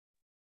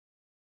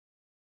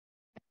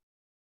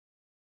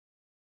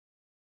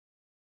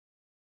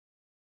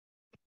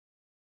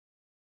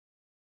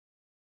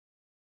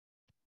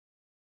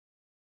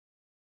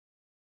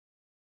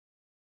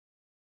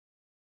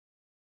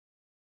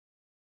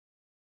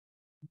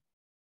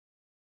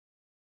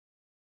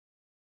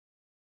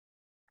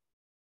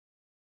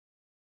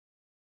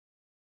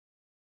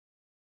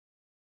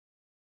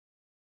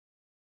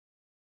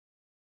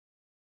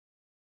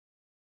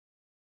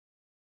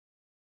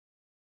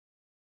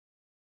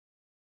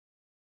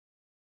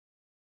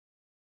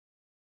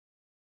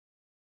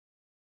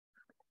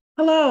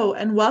Hello,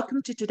 and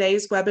welcome to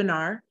today's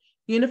webinar,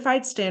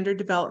 Unified Standard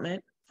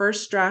Development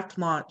First Draft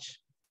Launch.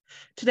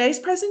 Today's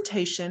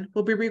presentation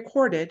will be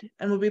recorded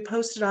and will be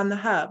posted on the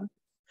Hub.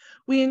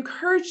 We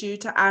encourage you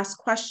to ask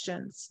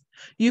questions.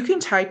 You can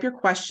type your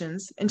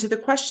questions into the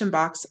question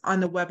box on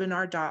the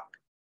webinar doc.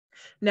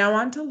 Now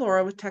on to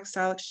Laura with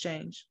Textile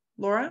Exchange.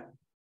 Laura?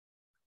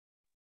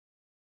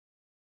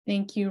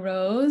 Thank you,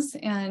 Rose,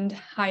 and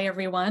hi,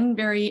 everyone.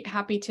 Very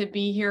happy to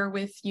be here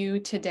with you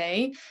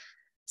today.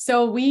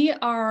 So we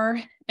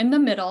are in the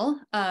middle.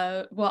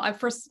 I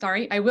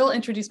will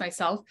introduce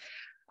myself.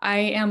 I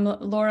am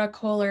Laura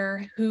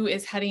Kohler, who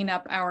is heading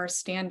up our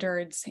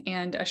standards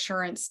and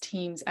assurance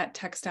teams at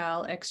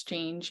Textile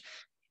Exchange.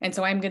 And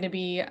so I'm going to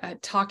be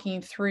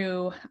talking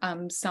through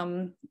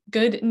some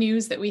good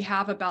news that we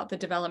have about the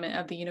development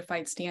of the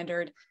unified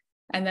standard.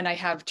 And then I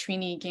have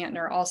Trini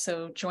Gantner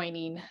also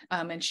joining,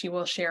 and she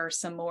will share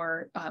some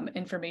more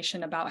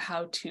information about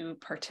how to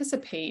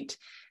participate.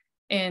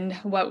 And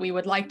what we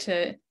would like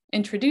to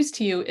introduce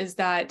to you is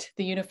that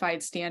the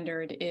unified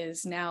standard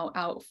is now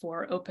out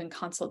for open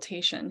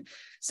consultation.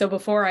 So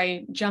before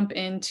I jump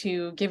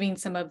into giving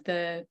some of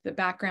the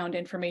background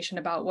information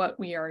about what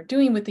we are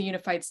doing with the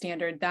unified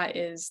standard, that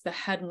is the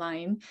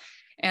headline.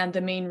 And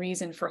the main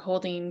reason for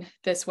holding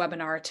this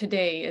webinar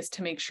today is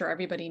to make sure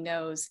everybody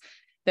knows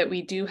that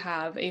we do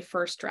have a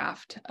first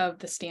draft of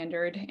the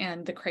standard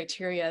and the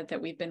criteria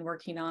that we've been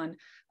working on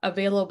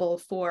available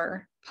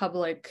for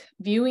public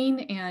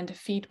viewing and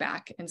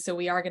feedback. And so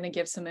we are going to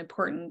give some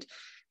important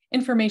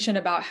information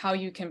about how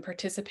you can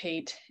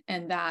participate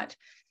in that.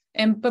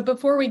 But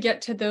before we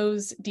get to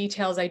those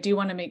details, I do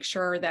want to make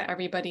sure that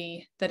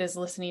everybody that is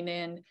listening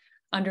in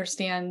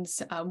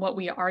understands what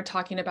we are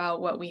talking about,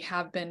 what we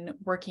have been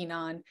working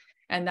on,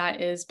 and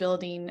that is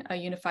building a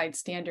unified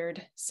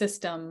standard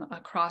system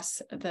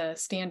across the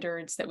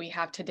standards that we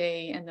have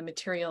today and the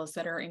materials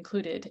that are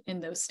included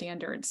in those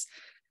standards.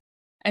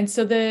 And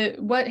so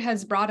what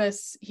has brought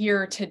us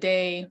here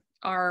today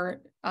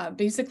are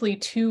basically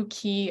two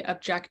key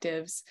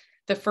objectives.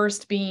 The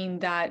first being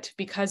that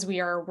because we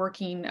are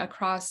working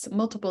across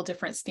multiple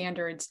different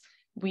standards,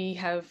 we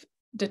have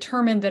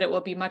determined that it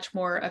will be much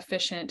more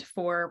efficient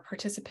for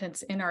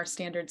participants in our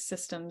standard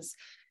systems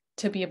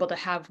to be able to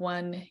have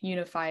one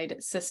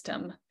unified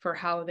system for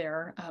how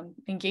they're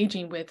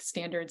engaging with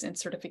standards and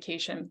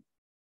certification.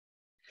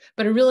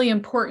 But a really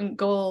important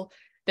goal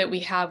that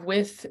we have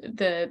with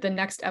the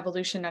next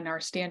evolution in our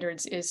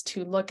standards is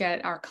to look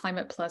at our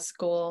Climate Plus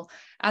goal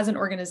as an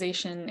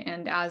organization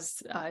and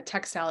as a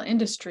textile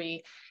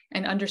industry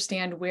and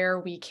understand where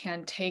we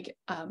can take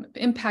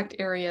impact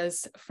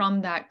areas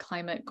from that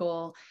climate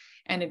goal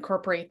and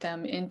incorporate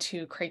them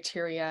into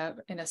criteria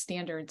in a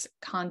standards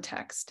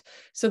context.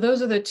 So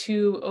those are the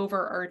two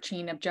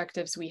overarching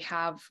objectives we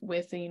have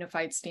with the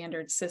unified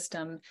standard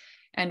system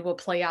and will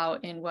play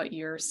out in what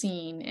you're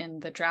seeing in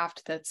the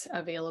draft that's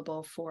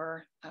available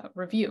for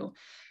review.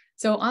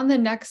 So on the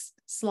next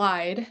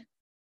slide,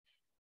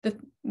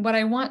 what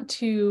I want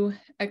to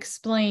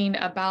explain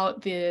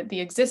about the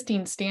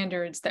existing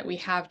standards that we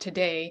have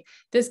today,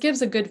 this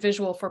gives a good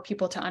visual for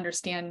people to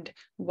understand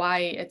why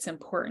it's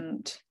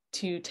important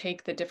to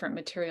take the different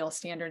material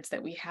standards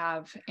that we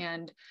have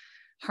and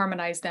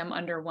harmonize them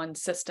under one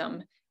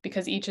system,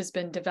 because each has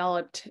been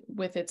developed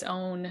with its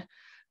own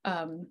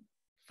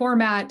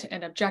format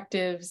and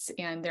objectives,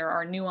 and there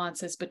are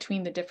nuances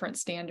between the different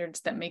standards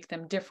that make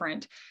them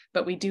different.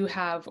 But we do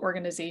have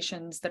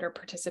organizations that are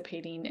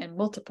participating in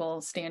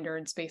multiple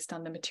standards based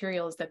on the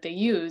materials that they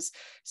use.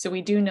 So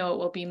we do know it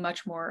will be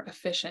much more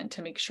efficient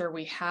to make sure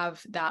we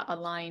have that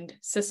aligned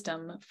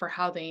system for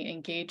how they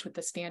engage with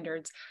the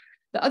standards.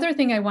 The other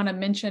thing I want to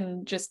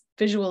mention just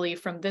visually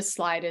from this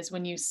slide is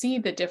when you see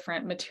the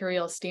different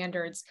material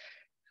standards,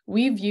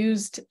 we've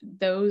used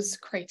those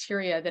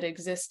criteria that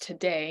exist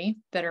today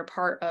that are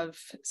part of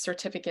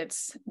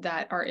certificates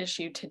that are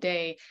issued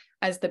today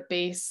as the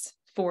base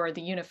for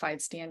the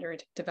unified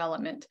standard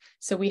development.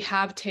 So we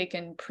have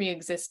taken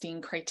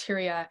pre-existing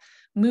criteria,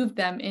 moved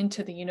them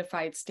into the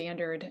unified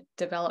standard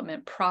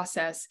development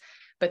process,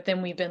 but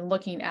then we've been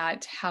looking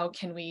at how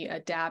can we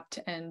adapt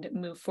and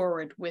move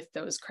forward with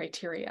those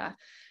criteria.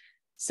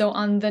 So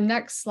on the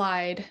next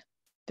slide,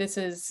 this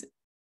is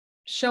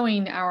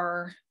showing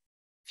our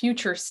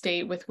future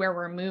state with where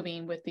we're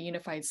moving with the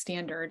unified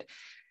standard.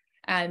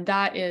 And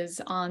that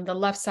is on the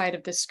left side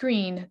of the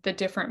screen, the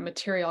different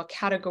material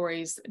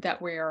categories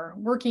that we're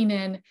working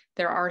in.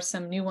 There are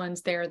some new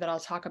ones there that I'll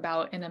talk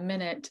about in a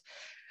minute,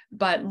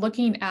 but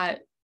looking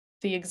at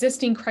the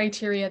existing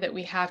criteria that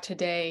we have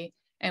today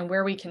and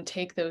where we can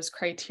take those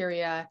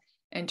criteria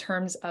in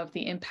terms of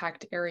the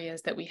impact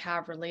areas that we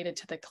have related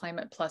to the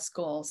Climate Plus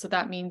goal. So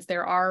that means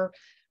there are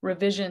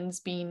revisions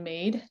being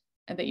made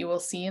and that you will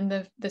see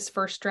in this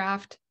first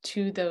draft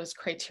to those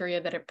criteria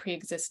that have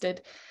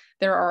pre-existed.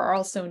 There are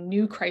also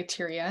new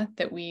criteria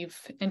that we've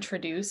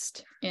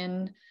introduced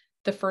in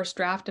the first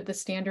draft of the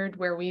standard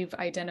where we've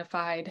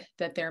identified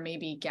that there may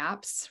be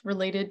gaps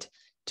related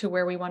to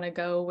where we want to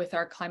go with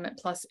our Climate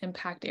Plus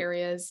impact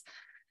areas.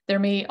 There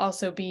may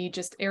also be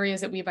just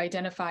areas that we've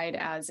identified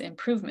as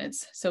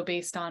improvements. So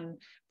based on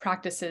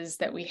practices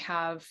that we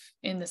have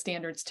in the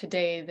standards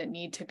today that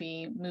need to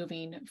be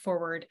moving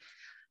forward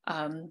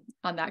on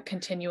that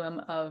continuum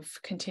of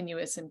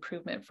continuous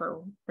improvement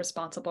for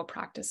responsible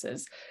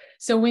practices.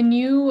 So when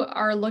you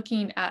are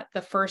looking at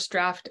the first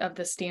draft of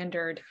the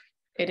standard,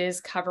 it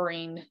is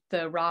covering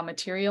the raw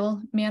material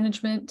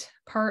management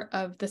part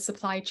of the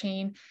supply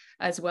chain,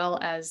 as well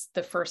as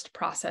the first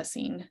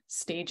processing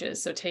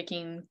stages. So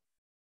taking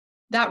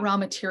that raw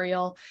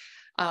material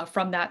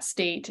from that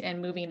state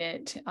and moving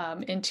it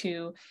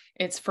into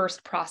its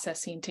first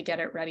processing to get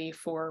it ready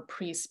for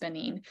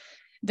pre-spinning.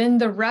 Then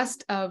the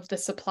rest of the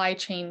supply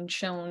chain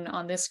shown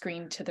on this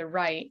screen to the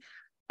right,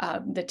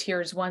 the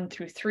tiers 1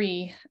 through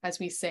 3, as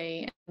we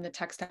say in the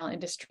textile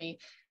industry,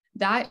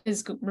 that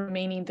is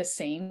remaining the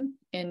same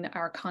in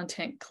our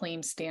content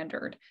claim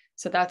standard.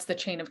 So that's the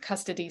chain of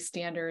custody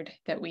standard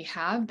that we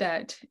have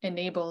that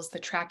enables the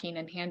tracking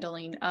and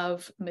handling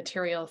of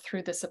material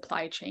through the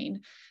supply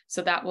chain.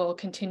 So that will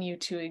continue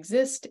to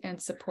exist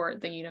and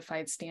support the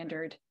unified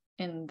standard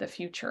in the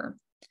future.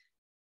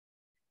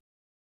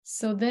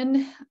 So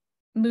then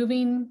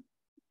moving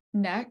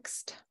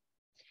next,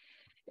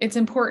 it's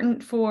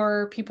important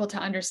for people to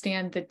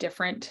understand the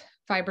different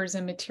fibers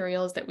and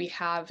materials that we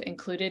have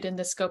included in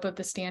the scope of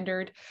the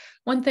standard.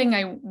 One thing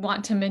I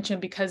want to mention,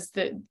 because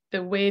the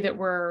way that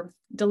we're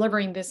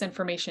delivering this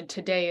information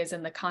today is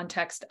in the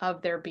context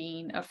of there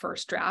being a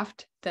first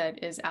draft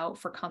that is out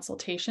for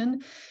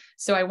consultation.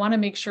 So I want to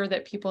make sure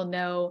that people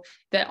know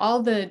that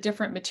all the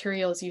different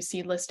materials you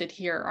see listed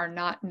here are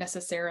not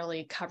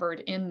necessarily covered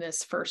in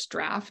this first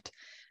draft.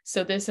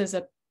 So this is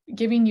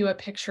giving you a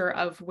picture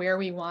of where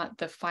we want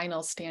the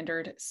final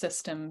standard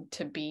system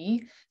to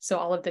be. So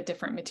all of the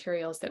different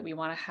materials that we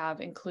want to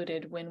have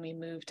included when we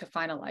move to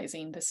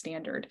finalizing the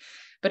standard.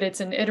 But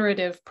it's an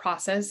iterative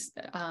process.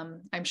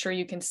 I'm sure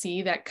you can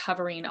see that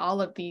covering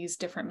all of these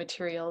different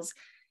materials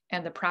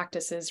and the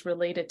practices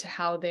related to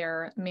how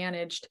they're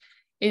managed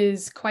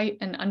is quite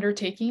an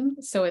undertaking.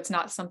 So it's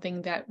not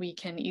something that we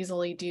can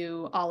easily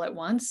do all at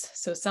once.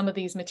 So some of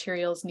these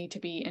materials need to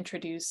be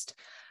introduced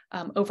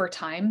over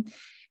time.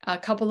 A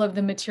couple of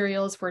the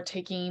materials we're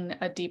taking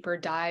a deeper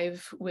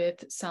dive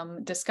with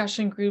some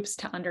discussion groups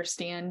to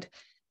understand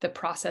the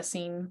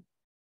processing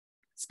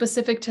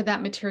specific to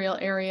that material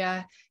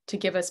area to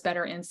give us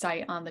better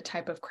insight on the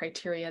type of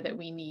criteria that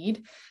we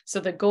need. So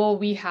the goal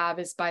we have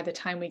is by the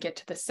time we get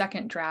to the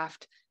second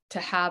draft to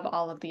have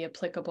all of the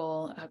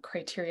applicable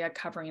criteria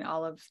covering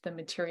all of the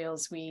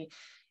materials we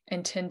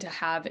intend to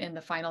have in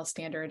the final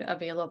standard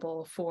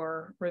available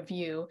for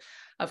review.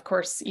 Of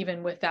course,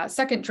 even with that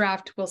second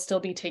draft, we'll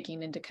still be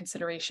taking into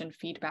consideration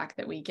feedback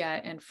that we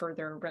get and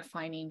further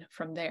refining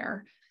from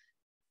there.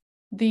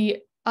 The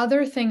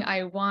other thing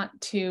I want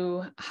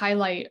to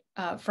highlight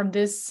from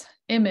this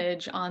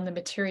image on the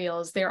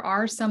materials, there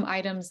are some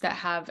items that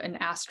have an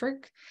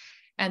asterisk,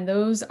 and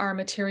those are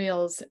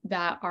materials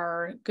that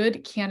are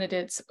good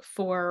candidates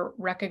for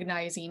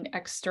recognizing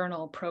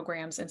external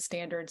programs and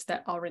standards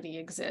that already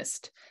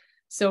exist.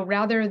 So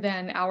rather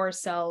than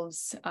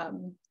ourselves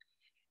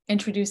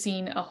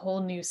introducing a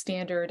whole new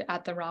standard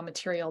at the raw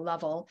material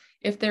level,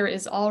 if there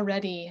is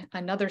already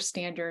another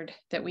standard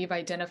that we've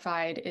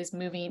identified is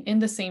moving in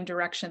the same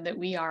direction that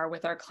we are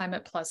with our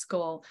Climate Plus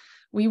goal,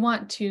 we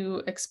want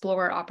to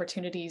explore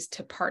opportunities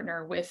to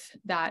partner with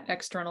that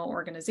external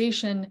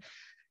organization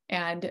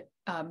and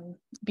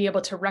be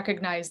able to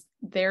recognize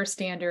their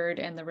standard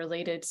and the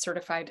related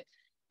certified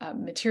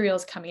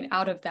materials coming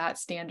out of that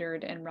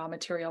standard and raw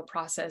material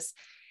process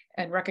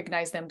and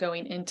recognize them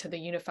going into the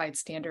unified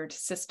standard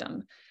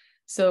system.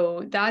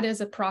 So that is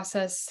a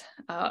process,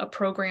 a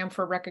program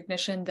for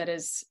recognition that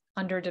is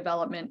under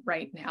development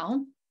right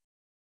now.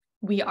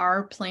 We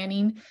are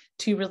planning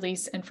to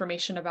release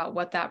information about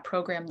what that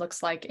program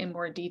looks like in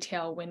more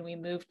detail when we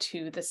move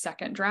to the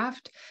second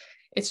draft.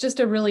 It's just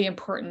a really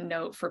important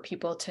note for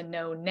people to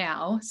know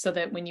now so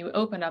that when you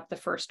open up the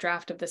first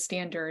draft of the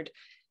standard,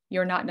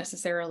 you're not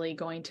necessarily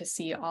going to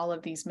see all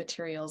of these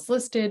materials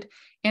listed,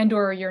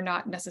 and/or you're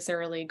not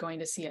necessarily going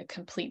to see a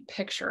complete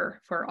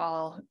picture for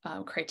all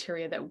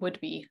criteria that would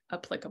be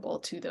applicable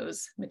to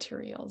those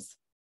materials.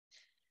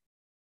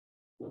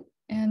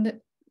 And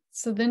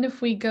so then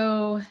if we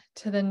go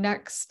to the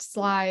next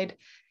slide,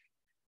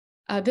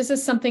 this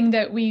is something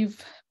that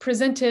we've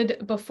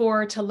presented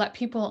before to let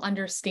people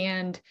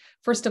understand,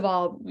 first of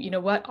all,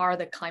 what are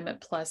the Climate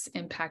Plus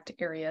impact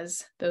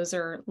areas? Those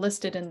are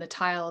listed in the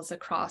tiles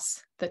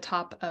across the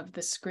top of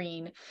the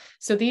screen.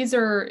 So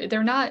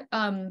they're not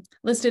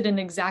listed in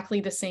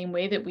exactly the same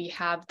way that we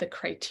have the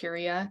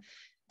criteria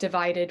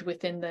divided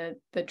within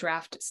the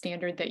draft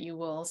standard that you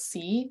will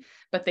see,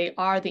 but they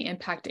are the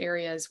impact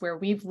areas where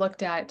we've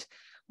looked at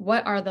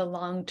what are the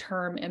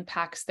long-term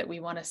impacts that we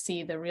want to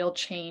see, the real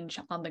change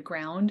on the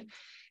ground,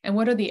 and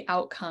what are the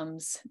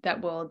outcomes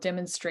that will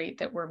demonstrate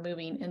that we're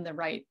moving in the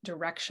right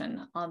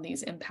direction on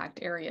these impact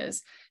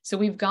areas. So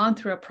we've gone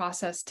through a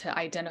process to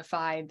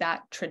identify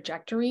that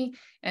trajectory,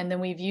 and then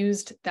we've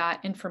used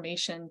that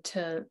information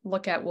to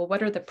look at, well,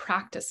 what are the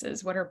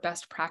practices, what are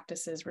best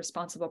practices,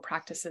 responsible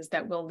practices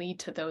that will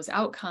lead to those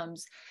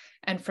outcomes?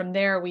 And from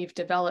there, we've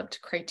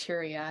developed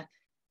criteria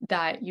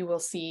that you will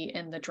see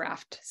in the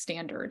draft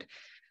standard.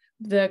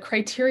 The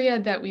criteria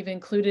that we've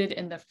included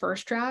in the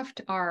first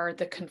draft are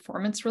the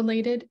conformance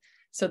related.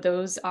 So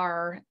those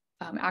are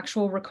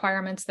actual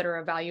requirements that are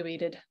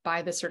evaluated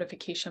by the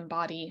certification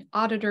body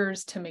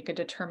auditors to make a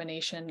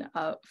determination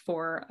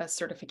for a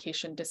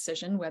certification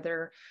decision,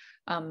 whether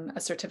a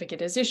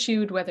certificate is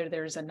issued, whether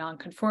there's a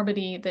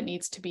nonconformity that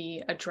needs to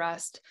be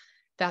addressed.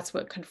 That's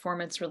what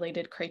conformance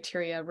related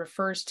criteria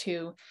refers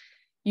to.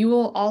 You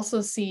will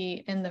also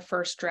see in the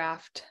first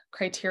draft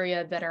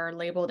criteria that are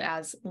labeled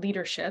as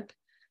leadership.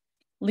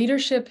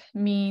 Leadership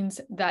means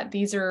that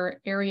these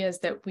are areas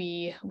that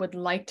we would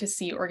like to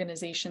see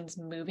organizations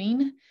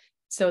moving.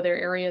 So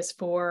they're areas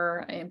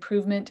for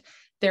improvement.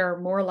 They're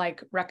more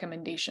like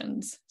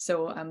recommendations.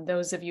 So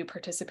those of you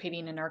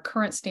participating in our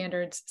current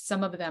standards,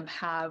 some of them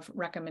have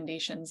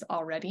recommendations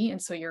already.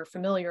 And so you're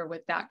familiar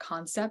with that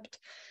concept.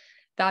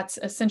 That's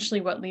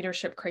essentially what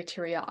leadership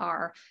criteria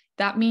are.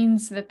 That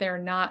means that they're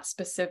not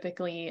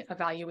specifically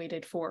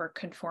evaluated for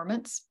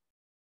conformance.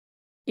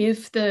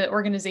 If the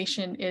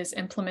organization is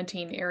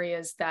implementing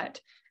areas that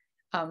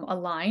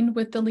align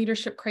with the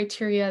leadership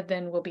criteria,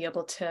 then we'll be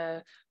able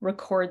to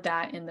record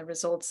that in the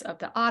results of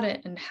the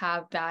audit and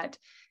have that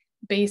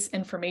base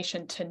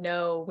information to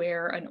know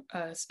where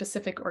a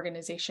specific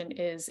organization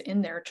is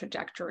in their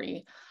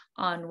trajectory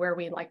on where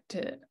we like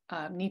to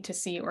need to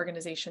see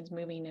organizations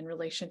moving in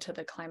relation to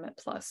the Climate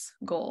Plus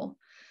goal.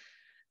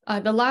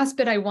 The last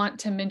bit I want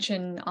to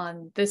mention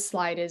on this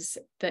slide is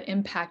the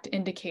impact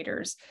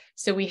indicators.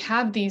 So we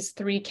have these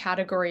three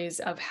categories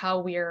of how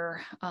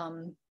we're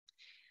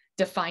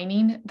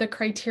defining the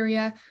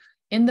criteria.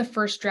 In the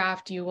first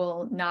draft, you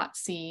will not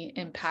see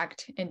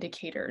impact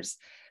indicators.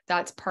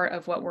 That's part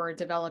of what we're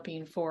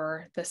developing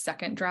for the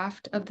second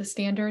draft of the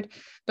standard.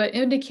 But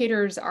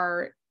indicators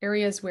are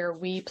areas where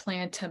we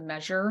plan to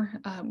measure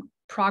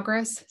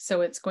progress. So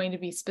it's going to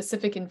be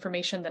specific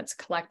information that's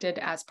collected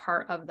as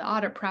part of the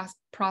audit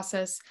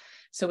process.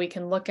 So we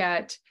can look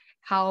at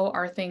how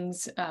are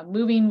things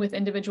moving with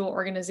individual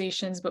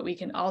organizations, but we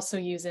can also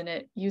use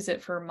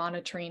it for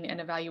monitoring and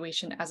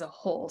evaluation as a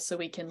whole. So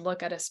we can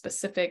look at a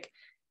specific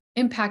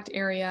impact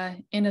area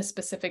in a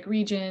specific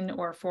region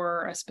or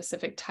for a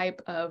specific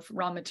type of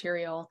raw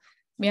material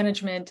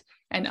management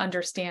and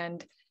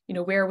understand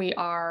where we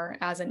are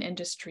as an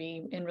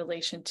industry in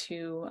relation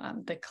to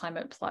the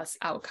Climate Plus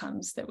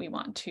outcomes that we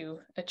want to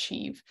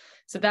achieve.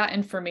 So that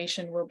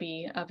information will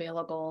be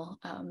available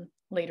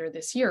later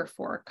this year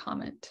for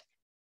comment.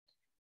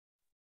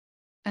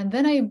 And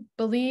then I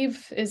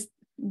believe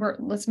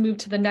let's move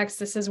to the next.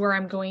 This is where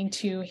I'm going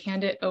to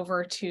hand it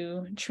over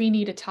to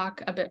Trini to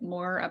talk a bit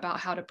more about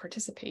how to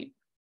participate.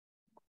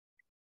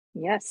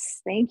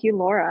 Yes, thank you,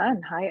 Laura,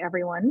 and hi,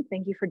 everyone.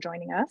 Thank you for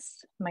joining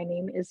us. My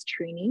name is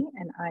Trini,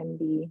 and I'm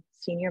the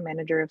Senior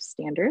Manager of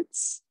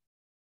Standards.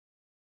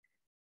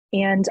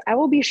 And I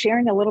will be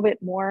sharing a little bit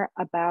more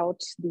about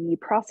the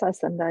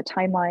process and the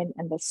timeline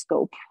and the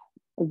scope.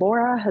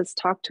 Laura has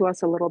talked to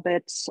us a little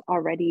bit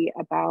already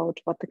about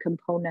what the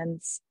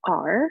components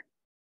are.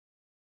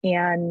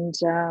 And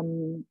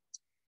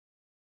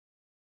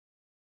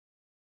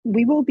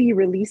we will be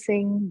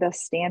releasing the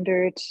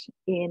standard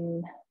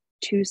in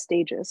 2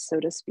 stages, so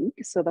to speak.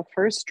 So the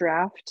first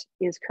draft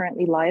is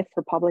currently live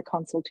for public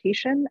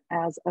consultation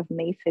as of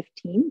May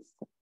 15th,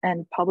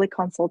 and public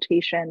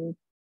consultation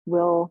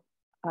will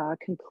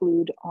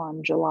conclude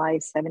on July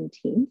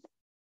 17th.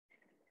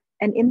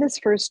 And in this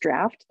first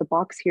draft, the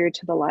box here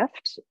to the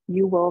left,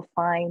 you will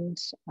find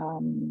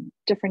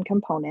different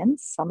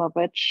components, some of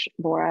which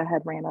Laura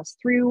had ran us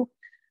through,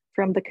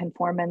 from the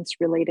conformance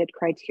related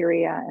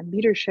criteria and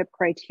leadership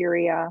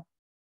criteria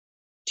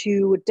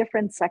to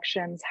different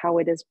sections, how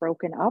it is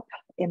broken up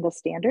in the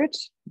standard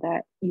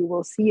that you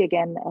will see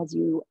again as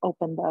you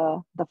open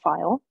the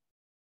file.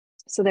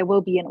 So there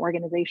will be an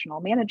organizational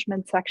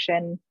management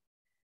section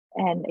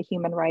and a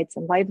human rights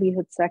and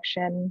livelihood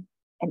section,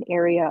 an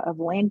area of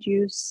land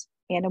use,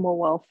 animal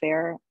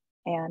welfare,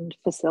 and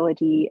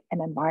facility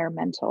and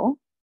environmental.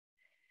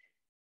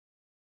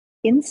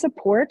 In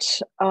support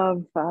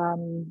of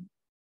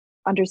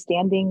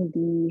understanding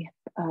the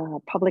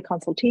public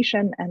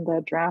consultation and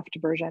the draft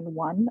version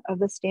 1 of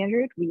the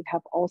standard, we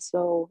have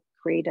also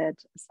created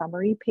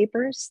summary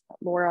papers that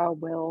Laura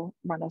will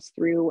run us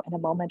through in a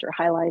moment, or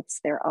highlights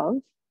thereof.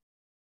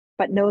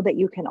 But know that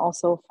you can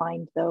also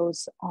find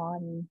those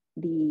on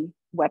the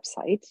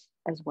website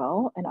as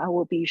well. And I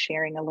will be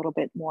sharing a little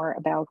bit more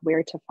about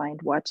where to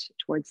find what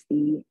towards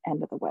the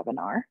end of the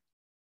webinar.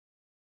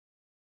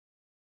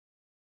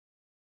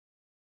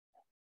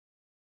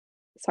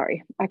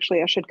 sorry,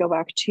 actually I should go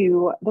back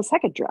to the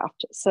second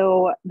draft.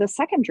 So the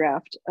second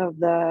draft of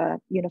the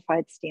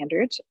unified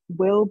standard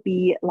will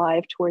be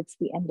live towards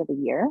the end of the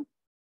year.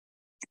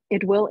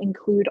 It will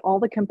include all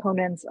the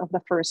components of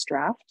the first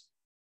draft,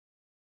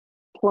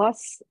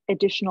 plus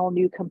additional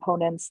new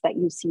components that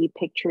you see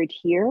pictured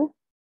here,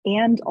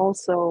 and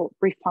also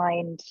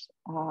refined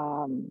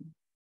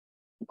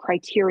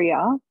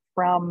criteria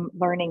from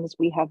learnings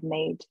we have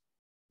made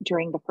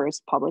during the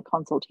first public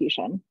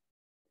consultation.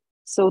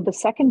 So the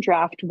second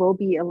draft will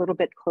be a little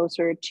bit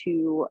closer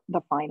to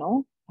the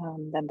final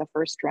than the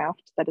first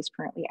draft that is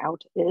currently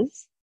out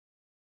is.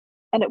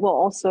 And it will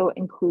also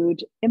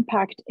include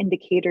impact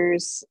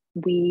indicators.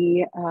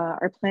 We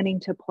are planning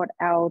to put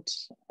out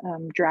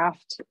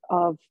draft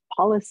of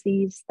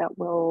policies that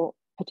will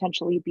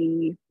potentially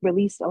be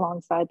released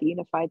alongside the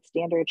unified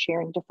standard,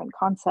 sharing different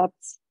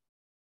concepts.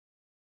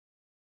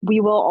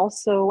 We will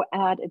also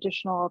add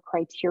additional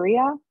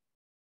criteria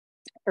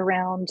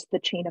around the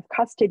chain of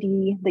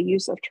custody, the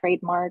use of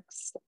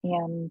trademarks,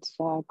 and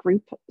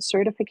group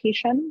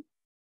certification.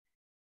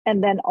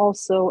 And then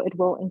also it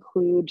will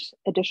include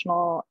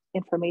additional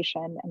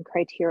information and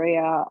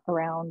criteria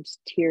around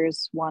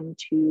tiers 1,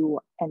 2,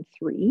 and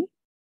 3,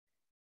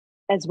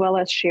 as well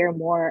as share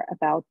more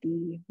about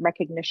the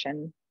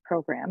recognition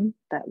program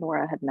that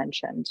Laura had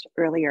mentioned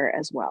earlier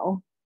as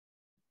well.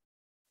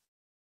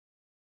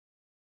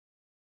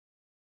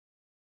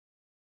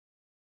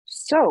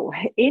 So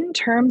in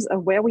terms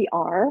of where we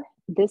are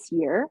this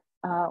year,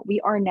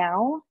 we are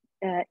now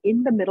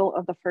in the middle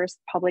of the first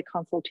public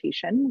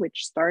consultation,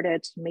 which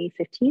started May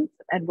 15th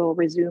and will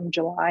resume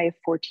July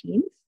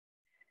 14th.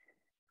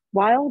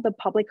 While the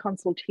public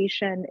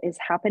consultation is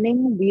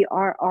happening, we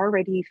are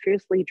already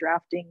fiercely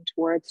drafting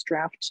towards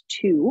draft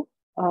 2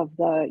 of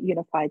the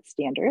unified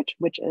standard,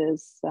 which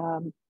is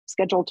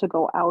scheduled to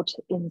go out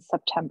in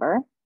September.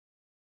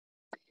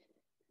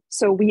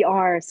 So we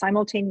are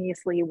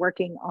simultaneously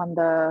working on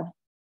the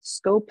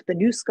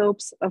new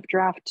scopes of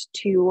draft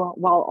 2,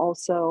 while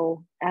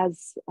also,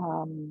 as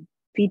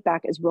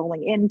feedback is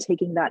rolling in,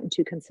 taking that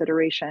into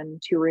consideration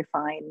to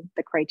refine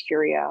the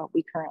criteria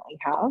we currently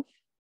have.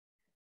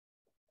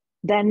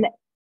 Then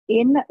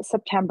in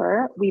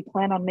September, we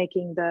plan on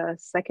making the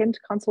second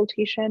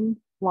consultation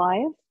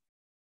live.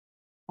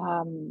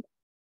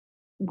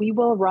 We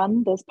will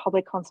run this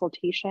public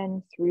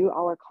consultation through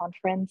our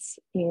conference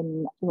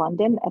in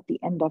London at the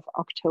end of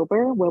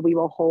October, where we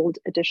will hold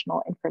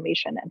additional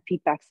information and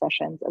feedback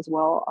sessions as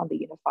well on the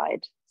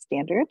unified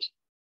standard.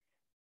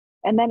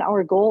 And then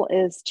our goal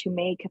is to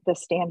make the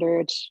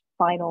standard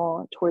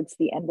final towards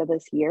the end of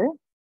this year.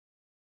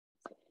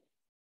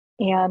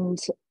 And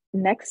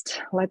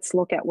next, let's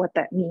look at what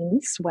that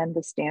means when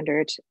the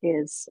standard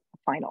is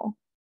final.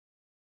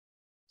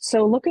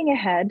 So looking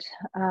ahead,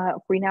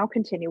 we now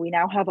continue. We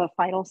now have a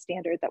final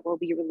standard that will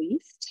be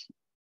released,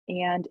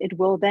 and it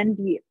will then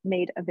be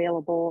made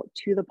available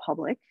to the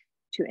public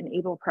to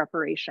enable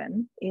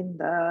preparation in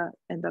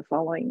the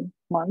following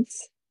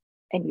months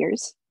and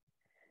years.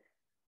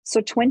 So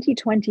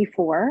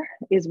 2024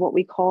 is what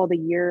we call the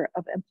year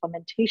of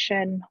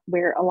implementation,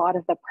 where a lot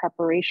of the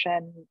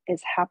preparation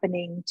is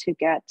happening to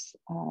get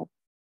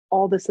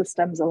all the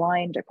systems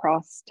aligned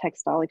across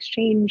Textile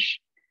Exchange,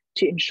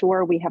 to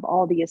ensure we have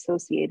all the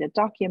associated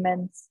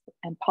documents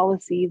and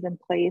policies in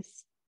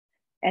place,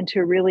 and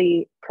to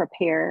really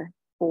prepare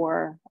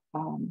for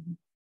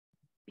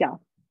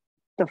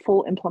the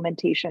full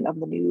implementation of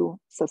the new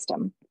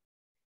system.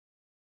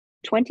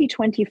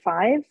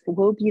 2025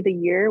 will be the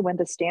year when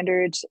the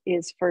standard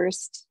is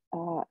first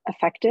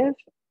effective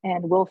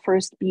and will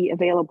first be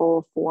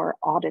available for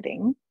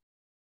auditing.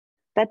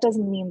 That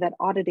doesn't mean that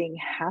auditing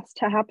has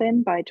to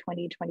happen by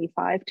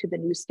 2025 to the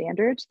new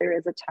standard. There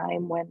is a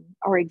time when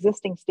our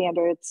existing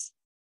standards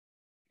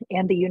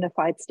and the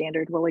unified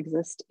standard will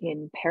exist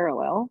in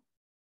parallel,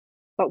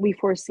 but we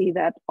foresee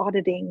that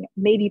auditing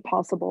may be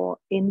possible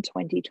in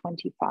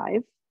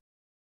 2025.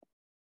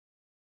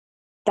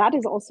 That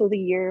is also the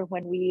year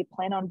when we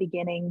plan on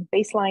beginning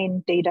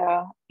baseline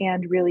data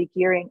and really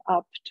gearing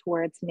up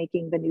towards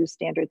making the new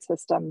standard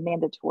system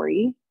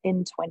mandatory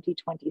in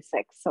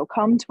 2026. So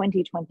come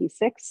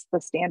 2026, the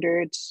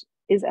standard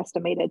is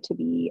estimated to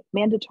be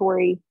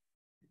mandatory.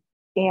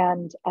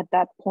 And at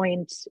that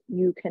point,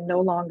 you can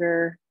no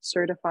longer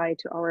certify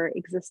to our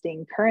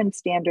existing current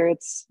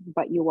standards,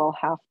 but you will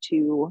have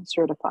to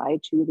certify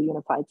to the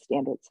unified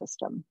standard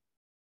system.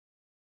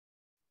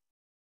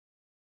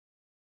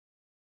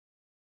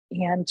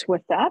 And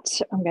with that,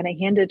 I'm going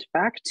to hand it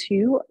back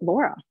to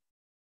Laura.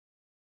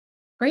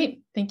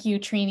 Great. Thank you,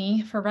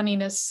 Trini, for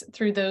running us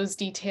through those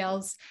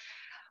details.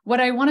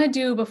 What I want to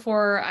do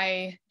before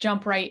I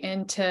jump right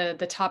into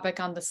the topic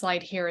on the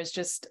slide here is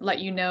just let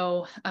you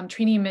know,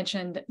 Trini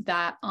mentioned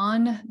that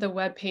on the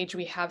webpage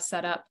we have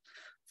set up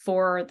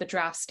for the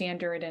draft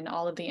standard and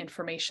all of the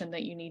information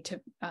that you need to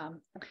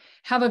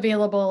have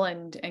available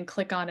and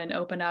click on and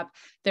open up,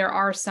 there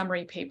are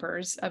summary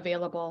papers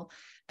available.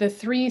 The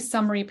 3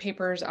 summary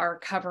papers are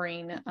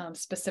covering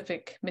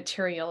specific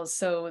materials.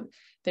 So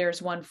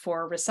there's one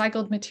for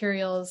recycled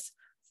materials,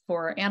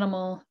 for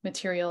animal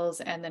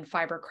materials, and then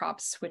fiber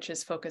crops, which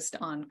is focused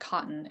on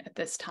cotton at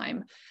this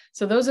time.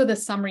 So those are the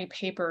summary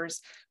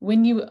papers.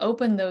 When you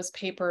open those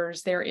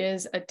papers, there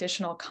is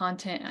additional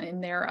content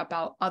in there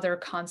about other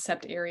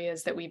concept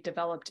areas that we've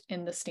developed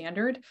in the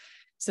standard.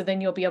 So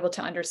then you'll be able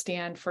to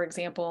understand, for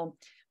example,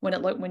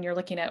 when you're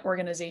looking at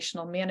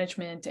organizational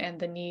management and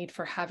the need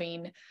for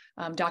having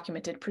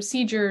documented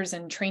procedures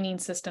and training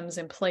systems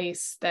in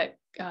place that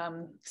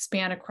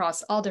span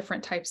across all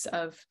different types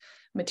of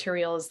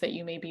materials that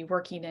you may be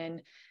working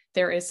in,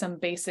 there is some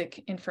basic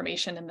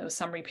information in those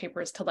summary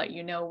papers to let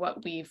you know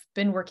what we've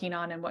been working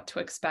on and what to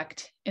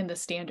expect in the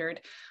standard.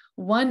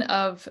 One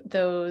of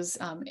those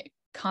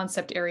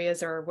concept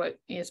areas, or what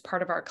is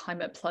part of our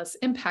Climate Plus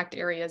impact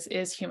areas,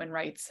 is human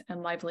rights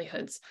and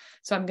livelihoods.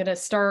 So I'm going to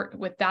start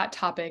with that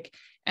topic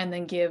and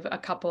then give a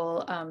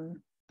couple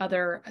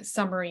other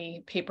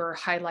summary paper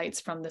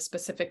highlights from the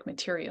specific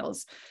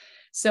materials.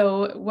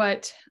 So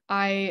what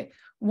I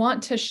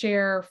want to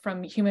share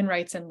from human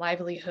rights and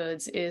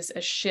livelihoods is a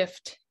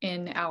shift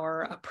in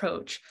our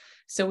approach.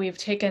 So we've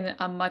taken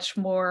a much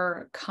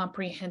more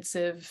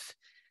comprehensive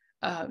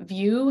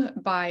view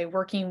by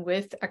working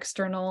with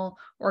external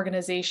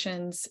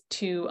organizations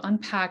to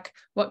unpack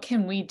what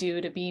can we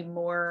do to be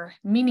more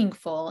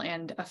meaningful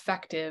and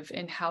effective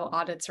in how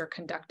audits are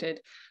conducted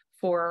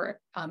for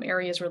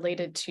areas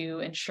related to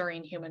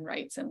ensuring human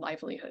rights and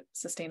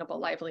sustainable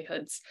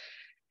livelihoods.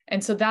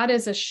 And so that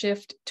is a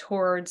shift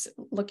towards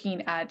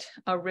looking at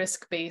a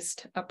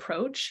risk-based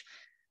approach.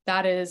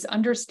 That is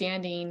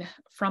understanding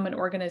from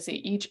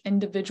each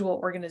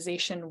individual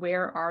organization,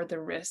 where are the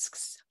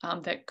risks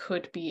that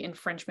could be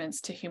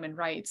infringements to human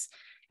rights,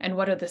 and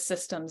what are the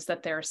systems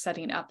that they're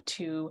setting up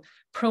to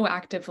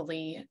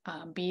proactively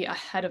be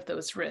ahead of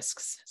those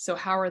risks. So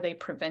how are they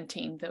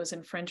preventing those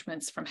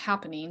infringements from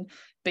happening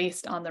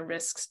based on the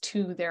risks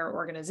to their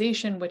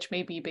organization, which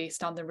may be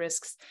based on the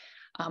risks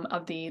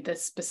of the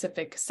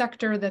specific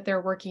sector that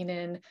they're working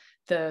in,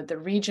 the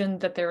region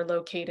that they're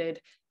located,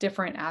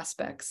 different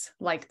aspects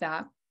like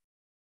that.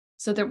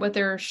 So that what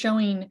they're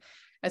showing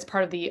as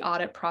part of the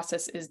audit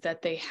process is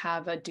that they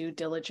have a due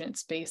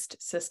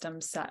diligence-based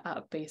system set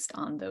up based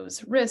on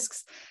those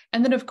risks.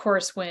 And then, of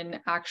course,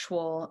 when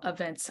actual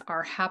events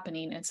are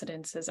happening,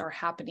 incidences are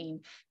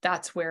happening,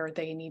 that's where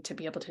they need to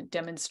be able to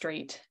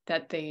demonstrate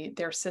that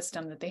their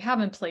system that they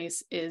have in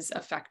place is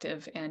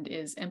effective and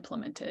is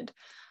implemented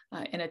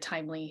in a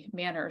timely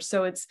manner.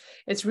 So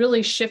it's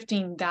really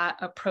shifting that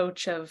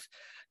approach of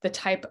the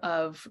type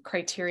of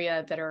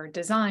criteria that are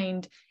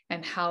designed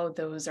and how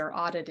those are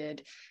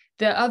audited.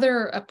 The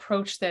other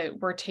approach that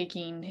we're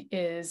taking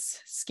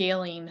is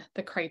scaling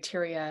the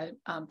criteria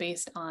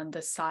based on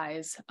the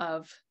size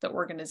of the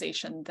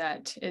organization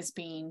that is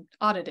being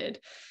audited.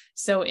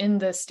 So in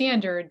the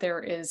standard, there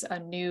is a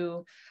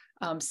new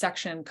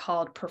section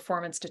called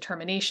performance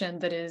determination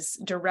that is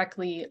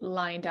directly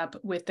lined up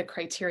with the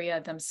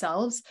criteria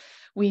themselves.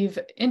 We've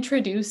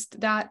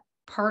introduced that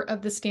part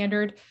of the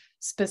standard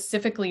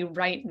specifically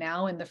right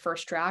now in the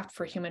first draft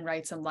for human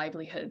rights and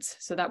livelihoods.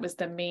 So that was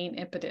the main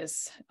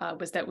impetus,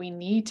 was that we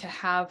need to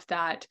have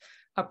that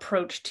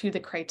approach to the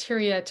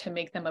criteria to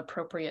make them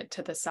appropriate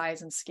to the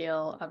size and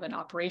scale of an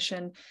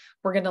operation.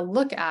 We're going to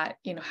look at,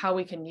 how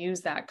we can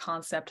use that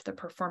concept, the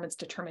performance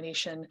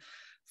determination,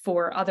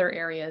 for other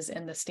areas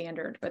in the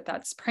standard, but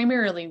that's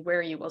primarily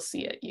where you will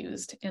see it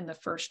used in the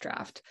first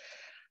draft.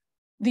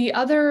 The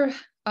other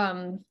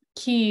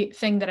key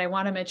thing that I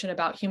want to mention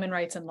about human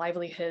rights and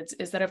livelihoods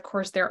is that, of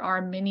course, there are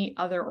many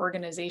other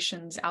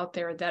organizations out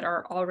there that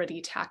are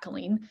already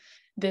tackling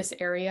this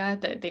area,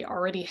 that they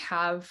already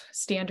have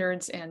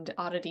standards and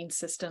auditing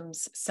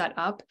systems set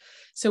up.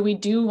 So we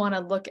do want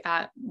to look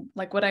at,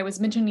 like what I was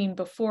mentioning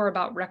before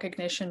about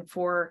recognition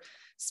for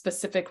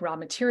specific raw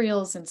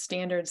materials and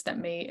standards that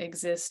may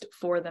exist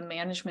for the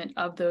management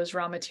of those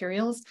raw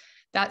materials.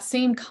 That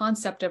same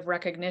concept of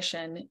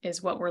recognition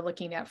is what we're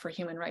looking at for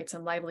human rights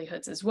and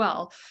livelihoods as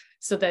well,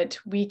 so that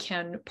we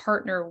can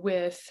partner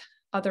with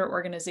other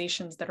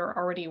organizations that are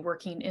already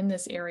working in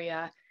this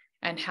area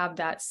and have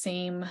that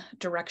same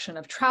direction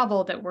of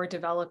travel that we're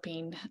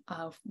developing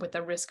with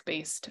a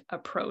risk-based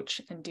approach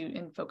and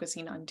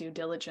focusing on due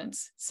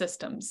diligence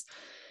systems.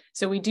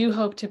 So we do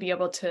hope to be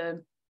able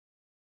to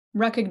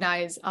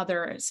recognize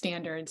other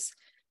standards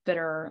that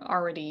are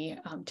already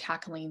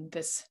tackling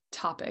this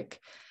topic.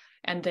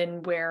 And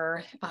then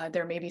where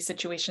there may be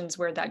situations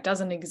where that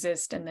doesn't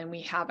exist, and then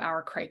we have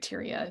our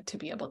criteria to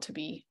be able to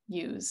be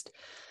used.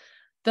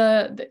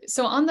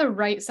 So on the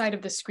right side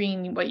of the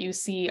screen, what you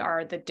see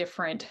are the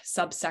different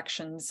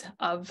subsections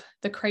of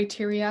the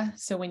criteria.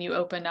 So when you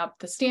open up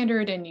the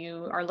standard and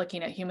you are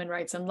looking at human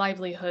rights and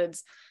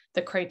livelihoods,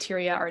 the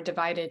criteria are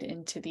divided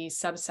into these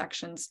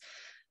subsections.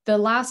 The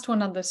last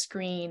one on the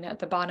screen at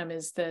the bottom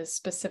is the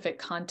specific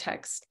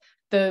context.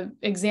 The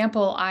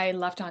example I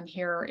left on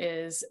here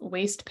is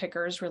waste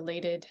pickers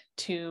related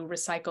to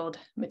recycled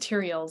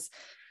materials.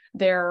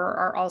 There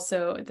are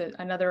also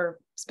another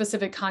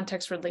specific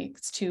context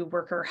relates to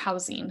worker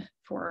housing,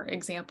 for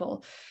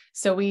example.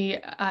 So we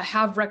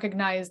have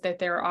recognized that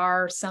there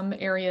are some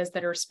areas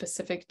that are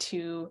specific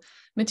to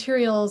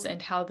materials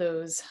and how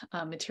those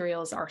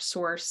materials are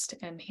sourced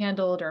and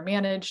handled or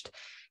managed.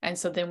 And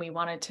so then we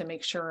wanted to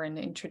make sure and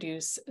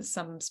introduce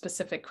some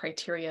specific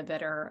criteria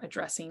that are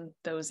addressing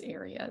those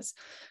areas.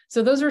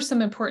 So those are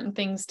some important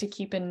things to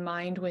keep in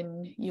mind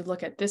when you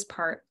look at this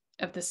part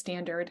of the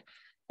standard.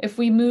 If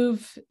we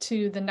move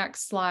to the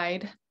next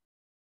slide,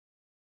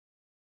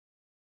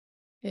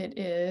 it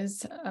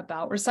is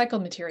about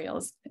recycled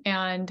materials.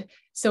 And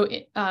so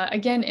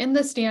again, in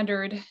the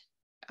standard,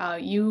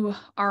 you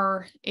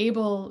are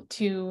able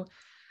to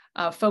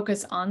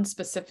focus on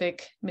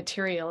specific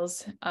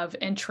materials of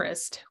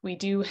interest. We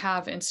do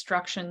have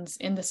instructions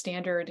in the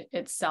standard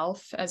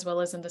itself, as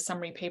well as in the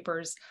summary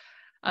papers,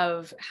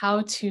 of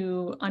how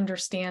to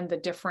understand the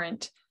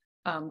different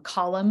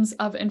columns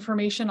of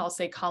information. I'll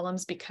say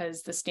columns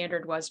because the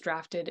standard was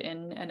drafted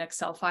in an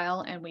Excel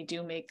file, and we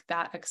do make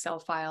that Excel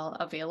file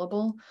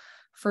available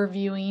for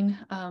viewing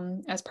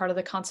as part of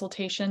the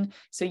consultation.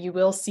 So you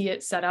will see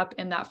it set up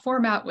in that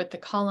format with the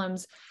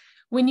columns.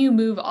 When you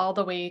move all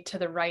the way to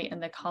the right in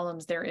the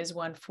columns, there is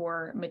one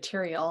for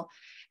material,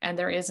 and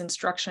there is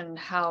instruction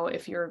how,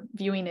 if you're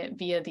viewing it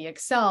via the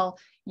Excel,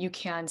 you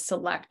can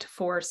select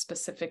for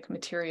specific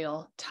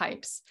material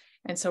types.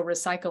 And so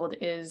recycled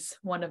is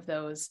one of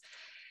those.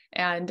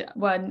 And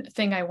one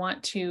thing I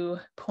want to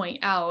point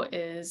out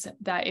is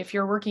that if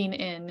you're working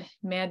in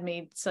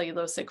man-made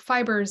cellulosic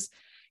fibers,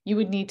 you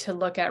would need to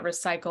look at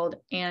recycled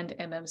and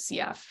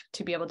MMCF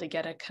to be able to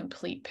get a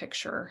complete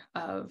picture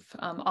of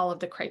all of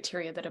the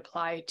criteria that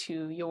apply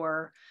to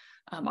your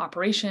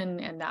operation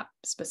and that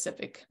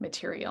specific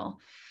material.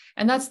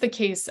 And that's the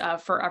case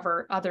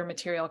for other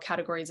material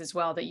categories as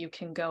well that you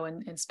can go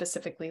and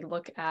specifically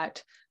look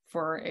at,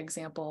 for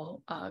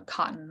example,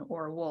 cotton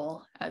or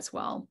wool as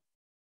well.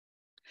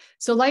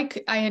 So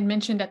like I had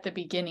mentioned at the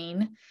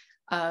beginning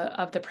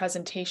of the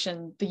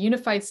presentation, the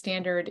unified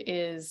standard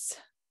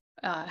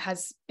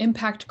has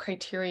impact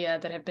criteria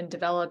that have been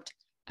developed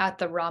at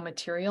the raw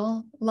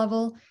material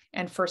level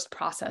and first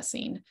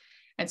processing.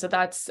 And so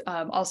that's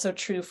also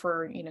true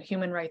for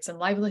human rights and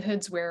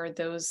livelihoods, where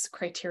those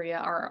criteria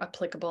are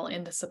applicable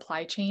in the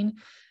supply chain.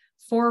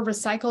 For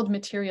recycled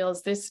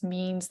materials, this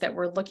means that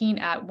we're looking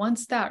at,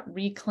 once that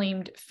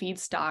reclaimed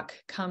feedstock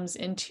comes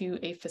into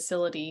a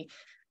facility,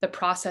 the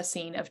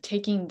processing of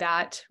taking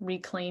that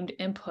reclaimed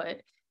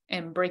input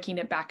and breaking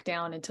it back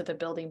down into the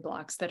building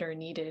blocks that are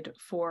needed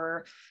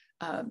for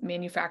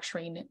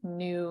manufacturing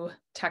new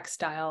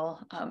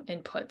textile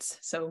inputs.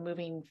 So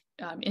moving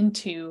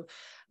into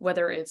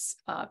whether it's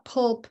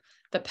pulp,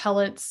 the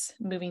pellets,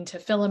 moving to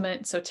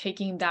filament. So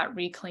taking that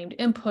reclaimed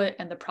input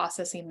and the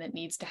processing that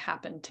needs to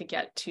happen to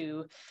get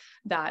to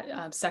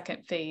that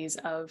second phase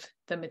of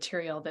the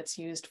material that's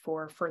used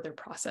for further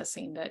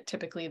processing that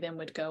typically then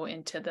would go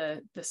into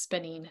the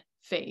spinning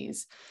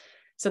phase.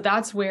 So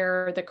that's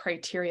where the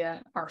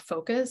criteria are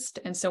focused.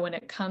 And so when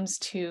it comes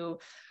to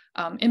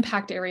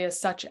impact areas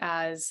such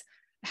as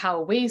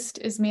how waste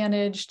is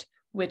managed,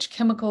 which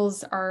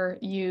chemicals are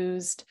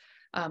used,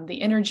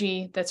 the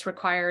energy that's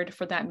required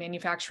for that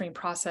manufacturing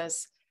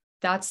process,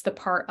 that's the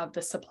part of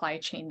the supply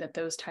chain that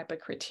those type of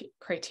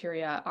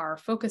criteria are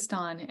focused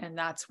on. And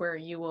that's where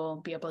you will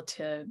be able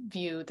to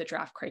view the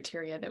draft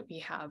criteria that we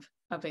have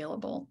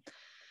available.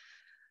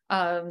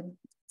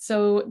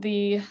 So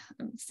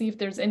let's see if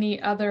there's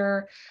the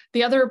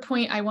other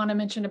point I want to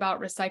mention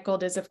about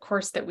recycled is, of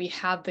course, that we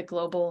have the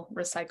global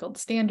recycled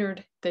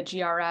standard, the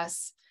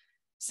GRS,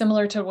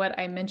 similar to what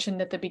I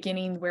mentioned at the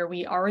beginning, where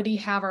we already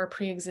have our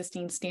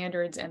pre-existing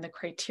standards, and the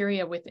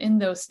criteria within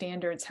those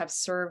standards have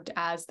served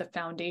as the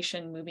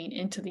foundation moving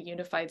into the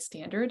unified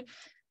standard.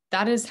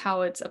 That is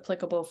how it's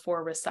applicable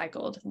for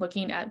recycled,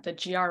 looking at the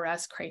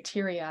GRS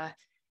criteria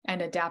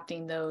and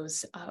adapting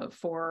those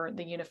for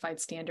the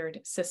unified standard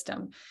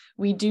system.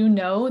 We do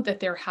know that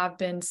there have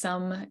been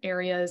some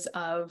areas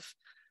of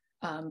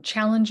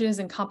challenges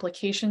and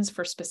complications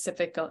for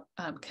specific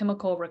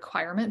chemical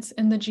requirements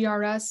in the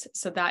GRS.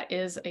 So that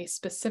is a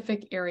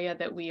specific area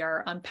that we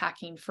are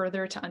unpacking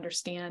further to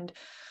understand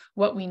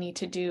what we need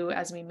to do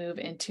as we move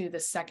into the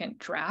second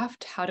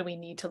draft. How do we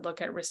need to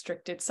look at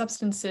restricted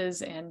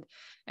substances and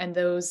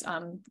those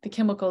the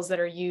chemicals that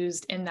are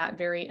used in that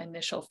very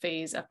initial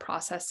phase of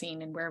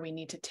processing, and where we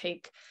need to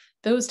take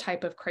those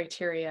type of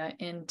criteria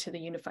into the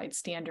unified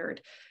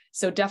standard.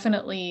 So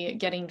definitely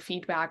getting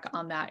feedback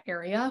on that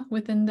area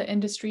within the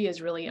industry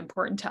is really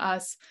important to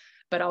us,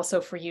 but also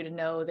for you to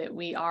know that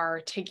we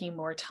are taking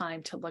more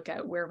time to look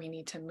at where we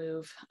need to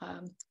move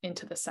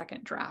into the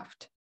second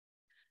draft.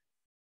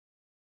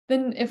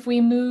 Then if we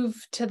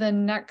move to the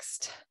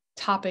next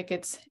topic,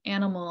 it's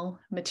animal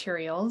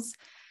materials.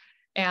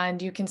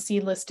 And you can see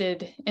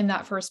listed in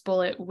that first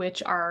bullet,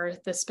 which are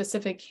the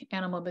specific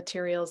animal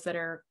materials that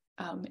are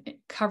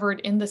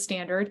covered in the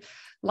standard.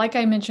 Like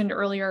I mentioned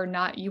earlier,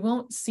 you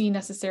won't see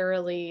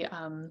necessarily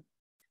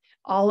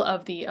all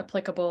of the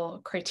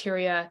applicable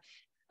criteria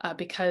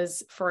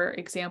because, for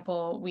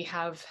example, we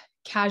have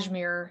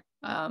cashmere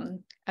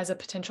as a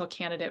potential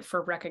candidate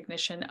for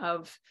recognition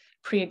of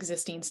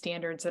pre-existing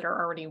standards that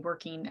are already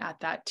working at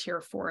that tier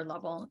 4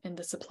 level in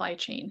the supply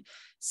chain.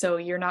 So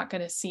you're not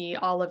going to see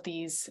all of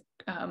these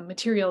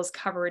materials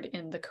covered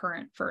in the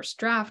current first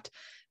draft,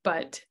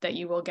 but that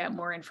you will get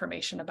more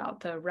information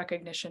about the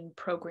recognition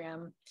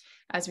program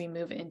as we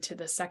move into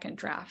the second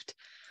draft.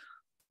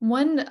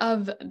 One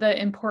of the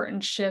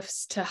important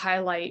shifts to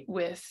highlight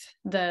with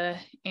the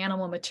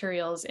animal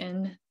materials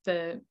in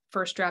the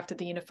first draft of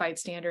the Unified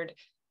Standard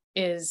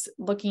is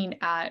looking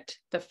at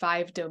the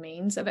 5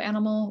 domains of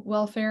animal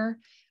welfare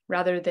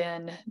rather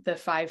than the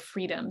 5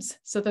 freedoms.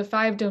 So the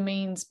 5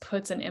 domains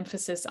puts an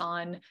emphasis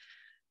on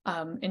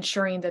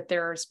ensuring that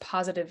there's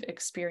positive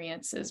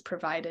experiences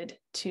provided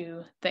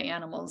to the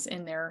animals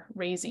in their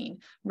raising,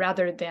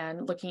 rather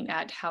than looking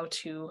at how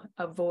to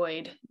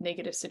avoid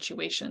negative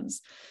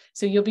situations.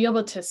 So you'll be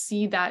able to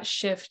see that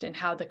shift in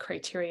how the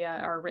criteria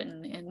are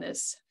written in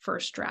this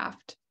first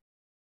draft.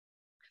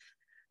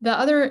 The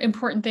other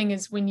important thing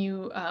is when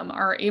you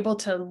are able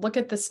to look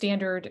at the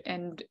standard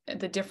and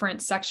the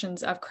different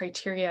sections of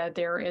criteria,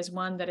 there is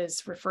one that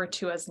is referred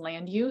to as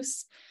land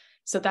use.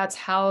 So that's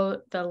how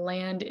the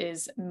land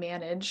is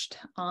managed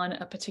on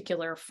a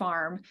particular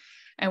farm.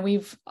 And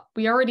we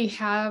already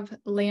have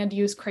land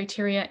use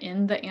criteria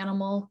in the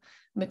animal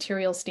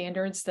material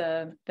standards,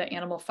 the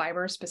animal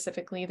fiber,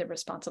 specifically the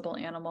responsible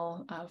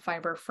animal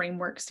fiber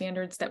framework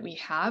standards that we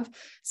have.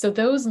 So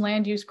those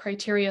land use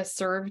criteria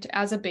served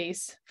as a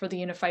base for the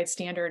Unified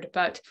Standard,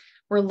 but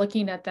we're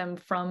looking at them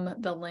from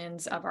the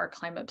lens of our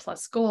Climate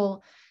Plus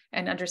goal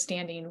and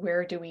understanding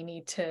where do we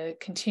need to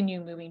continue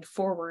moving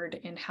forward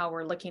in how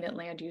we're looking at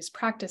land use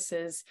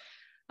practices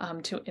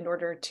in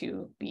order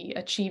to be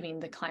achieving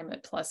the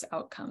Climate Plus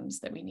outcomes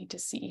that we need to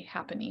see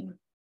happening.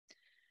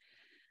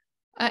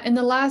 And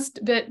the last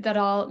bit that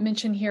I'll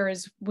mention here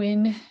is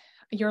when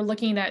you're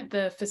looking at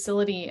the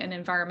facility and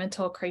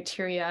environmental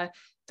criteria,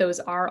 those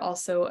are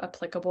also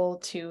applicable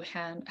to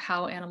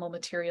how animal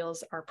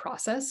materials are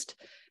processed.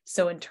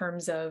 So in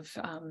terms of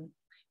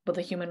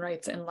the human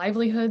rights and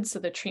livelihoods, so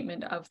the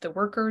treatment of the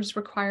workers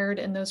required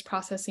in those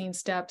processing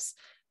steps,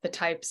 the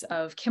types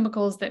of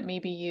chemicals that may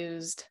be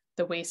used,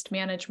 the waste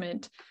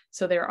management.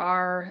 So there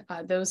are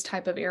those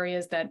type of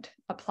areas that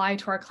apply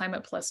to our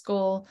Climate Plus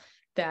goal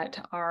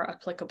that are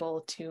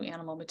applicable to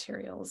animal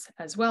materials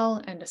as well.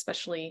 And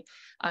especially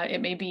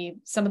it may be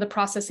some of the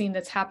processing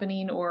that's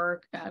happening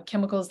or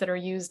chemicals that are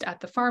used at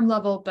the farm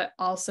level, but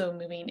also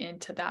moving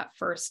into that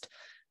first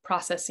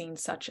processing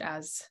such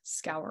as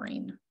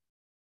scouring.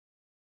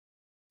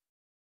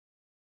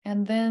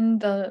 And then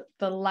the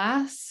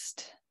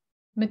last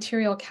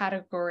material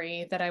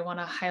category that I want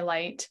to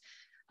highlight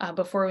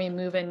before we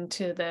move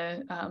into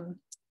the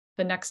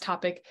next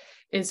topic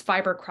is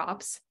fiber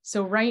crops.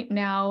 So right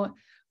now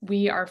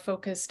we are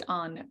focused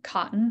on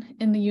cotton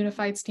in the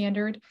Unified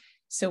Standard.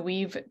 So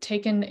we've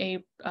taken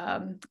a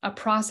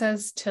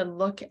process to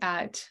look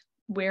at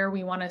where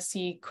we want to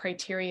see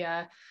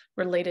criteria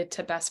related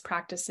to best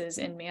practices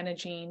in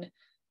managing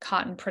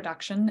cotton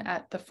production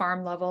at the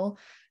farm level,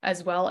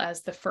 as well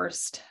as the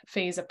first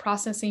phase of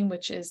processing,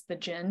 which is the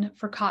gin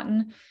for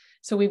cotton.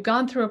 So we've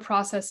gone through a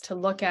process to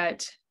look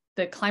at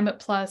the Climate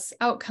Plus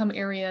outcome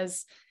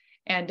areas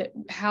and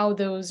how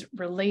those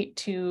relate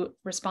to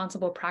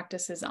responsible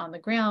practices on the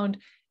ground,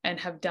 and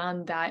have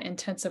done that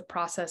intensive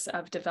process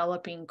of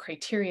developing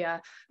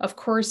criteria. Of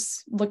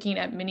course, looking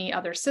at many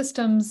other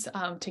systems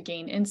to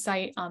gain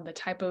insight on the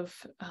type of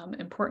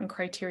important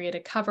criteria to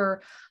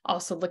cover,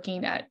 also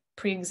looking at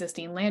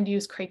pre-existing land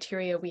use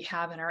criteria we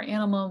have in our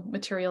animal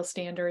material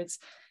standards.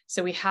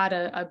 So we had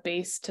a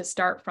base to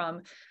start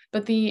from.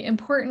 But the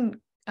important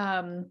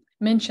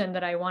mention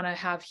that I want to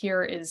have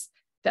here is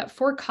that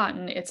for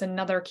cotton, it's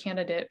another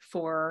candidate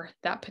for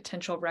that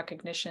potential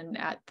recognition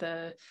at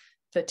the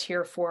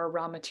tier 4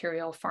 raw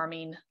material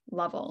farming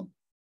level.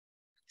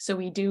 So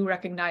we do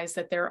recognize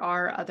that there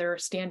are other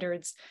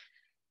standards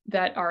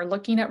that are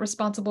looking at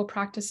responsible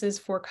practices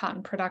for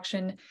cotton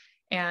production,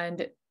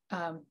 and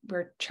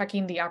we're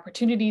checking the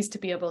opportunities to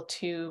be able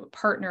to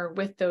partner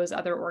with those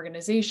other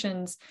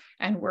organizations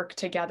and work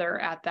together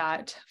at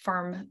that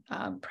farm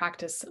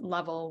practice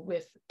level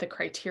with the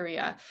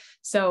criteria.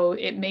 So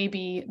it may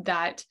be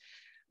that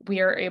we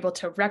are able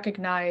to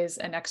recognize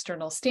an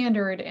external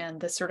standard and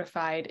the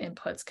certified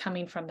inputs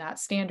coming from that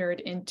standard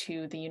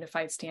into the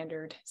Unified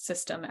Standard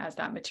system as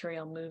that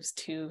material moves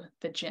to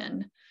the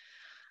gin.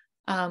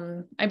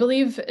 I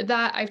believe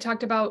that I've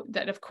talked about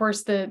that, of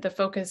course, the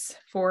focus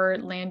for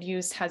land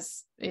use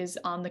is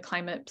on the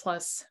Climate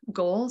Plus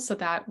goal. So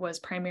that was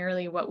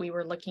primarily what we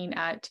were looking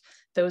at,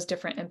 those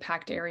different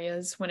impact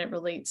areas when it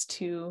relates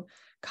to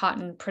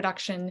cotton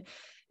production.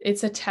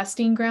 It's a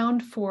testing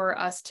ground for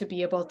us to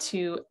be able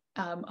to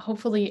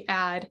hopefully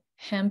add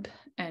hemp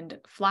and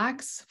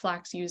flax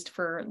used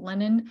for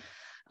linen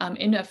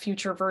in a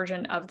future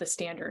version of the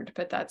standard,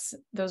 but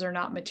those are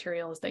not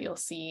materials that you'll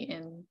see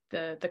in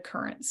the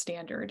current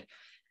standard.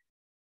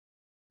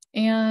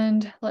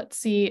 And let's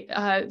see,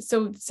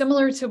 so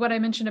similar to what I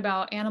mentioned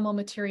about animal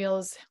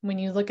materials, when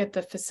you look at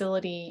the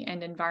facility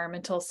and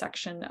environmental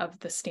section of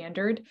the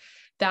standard,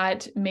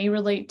 that may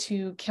relate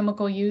to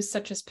chemical use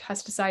such as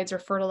pesticides or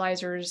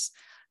fertilizers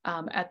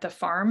at the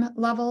farm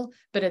level,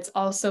 but it's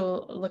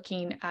also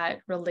looking at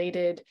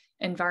related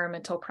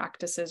environmental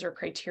practices or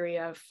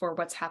criteria for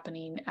what's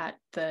happening at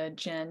the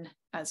GEN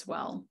as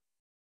well.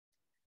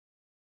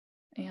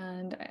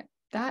 And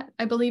that,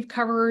 I believe,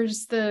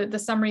 covers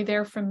the summary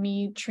there from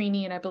me,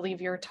 Trini, and I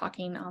believe you're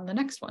talking on the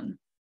next one.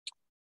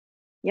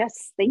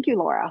 Yes, thank you,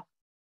 Laura.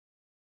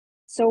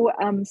 So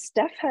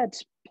Steph had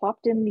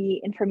plopped in the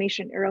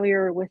information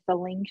earlier with the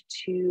link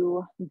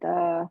to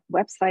the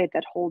website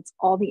that holds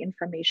all the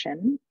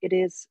information. It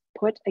is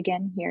put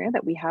again here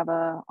that we have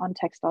on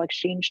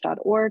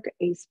textileexchange.org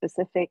a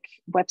specific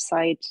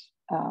website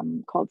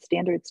called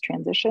Standards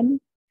Transition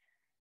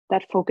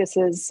that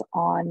focuses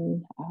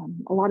on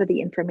a lot of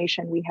the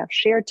information we have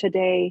shared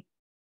today,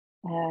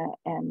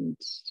 and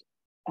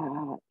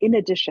in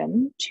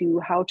addition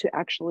to how to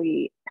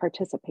actually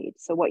participate.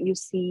 So what you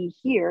see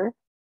here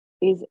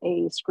is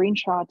a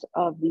screenshot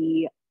of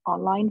the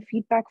online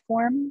feedback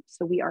form.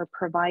 So we are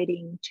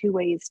providing 2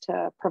 ways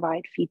to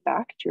provide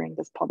feedback during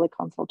this public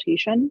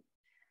consultation.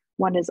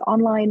 One is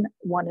online,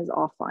 one is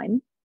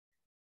offline.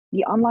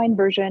 The online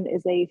version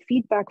is a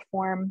feedback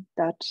form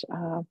that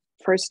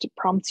first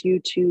prompts you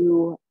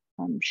to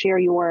share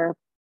your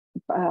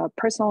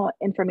personal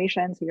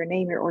information, so your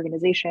name, your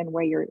organization,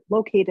 where you're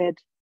located.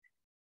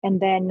 And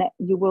then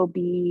you will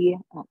be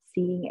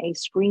seeing a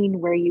screen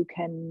where you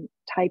can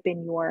type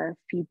in your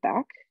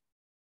feedback.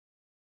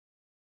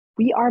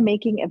 We are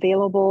making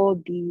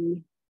available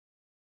the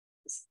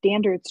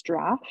standards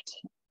draft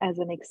as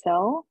an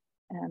Excel,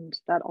 and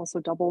that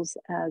also doubles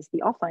as the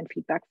offline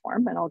feedback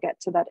form, and I'll get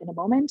to that in a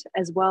moment,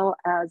 as well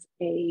as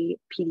a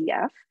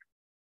PDF.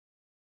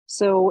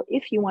 So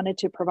if you wanted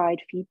to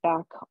provide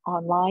feedback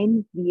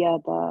online via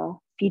the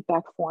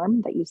feedback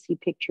form that you see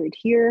pictured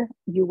here,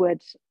 you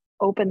would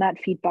open that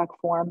feedback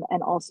form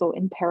and also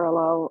in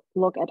parallel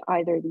look at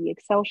either the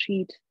Excel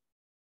sheet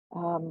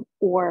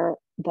or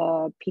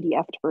the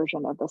PDF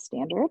version of the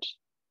standard.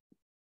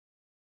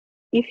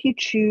 If you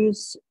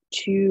choose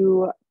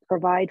to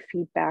provide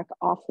feedback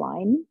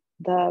offline,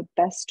 the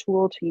best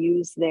tool to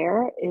use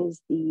there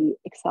is the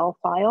Excel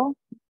file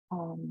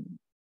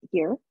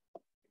here.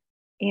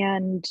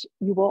 And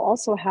you will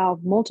also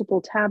have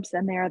multiple tabs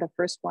in there. The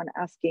first one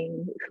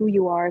asking who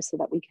you are so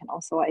that we can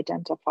also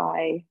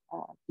identify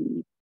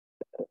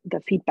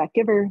the feedback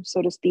giver,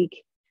 so to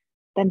speak.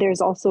 Then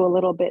there's also a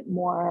little bit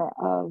more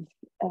of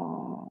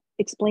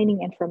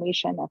explaining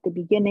information at the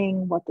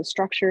beginning, what the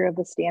structure of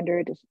the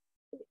standard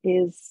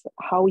is,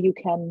 how you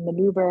can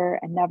maneuver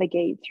and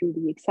navigate through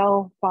the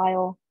Excel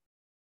file.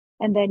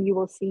 And then you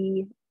will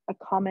see a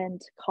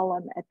comment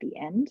column at the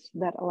end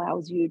that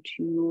allows you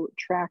to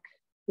track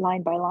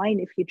line by line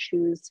if you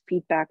choose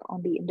feedback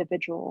on the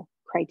individual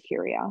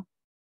criteria.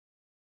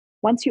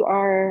 Once you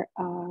are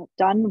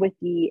done with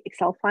the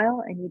Excel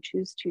file and you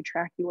choose to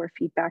track your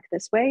feedback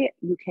this way,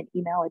 you can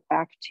email it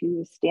back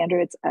to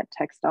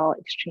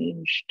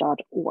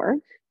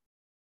standards@textileexchange.org.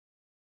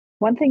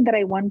 One thing that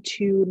I want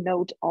to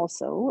note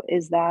also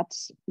is that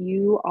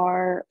you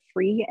are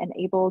free and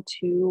able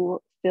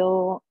to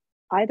fill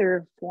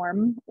either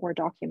form or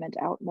document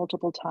out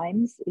multiple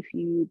times if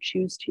you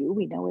choose to.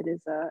 We know it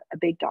is a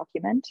big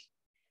document.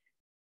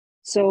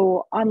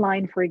 So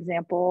online, for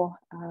example,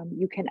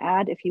 you can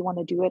add, if you want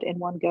to do it in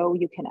one go,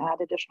 you can add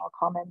additional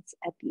comments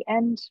at the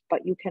end,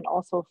 but you can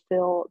also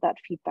fill that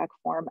feedback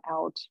form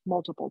out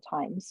multiple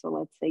times. So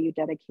let's say you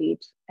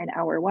dedicate an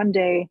hour one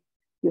day,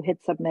 you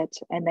hit submit,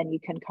 and then you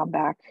can come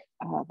back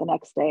the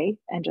next day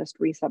and just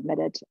resubmit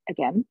it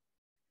again.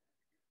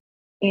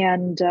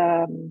 And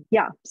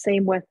yeah,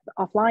 same with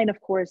offline, of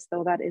course,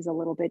 though that is a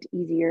little bit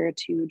easier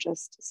to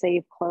just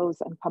save, close,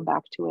 and come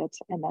back to it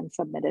and then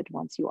submit it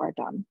once you are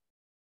done.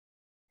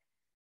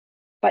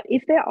 But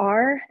if there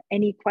are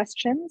any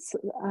questions,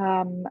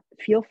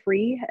 feel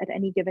free at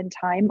any given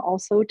time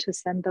also to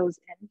send those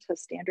in to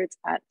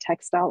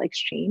standards@Textile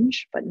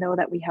Exchange, but know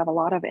that we have a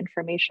lot of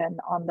information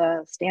on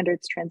the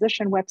Standards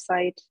Transition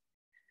website,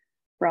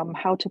 from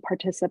how to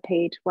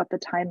participate, what the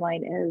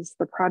timeline is,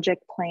 the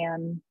project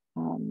plan,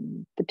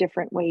 the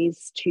different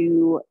ways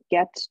to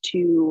get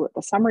to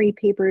the summary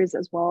papers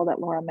as well that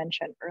Laura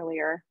mentioned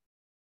earlier.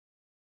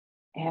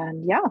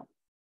 And yeah.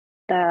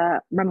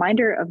 The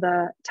reminder of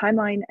the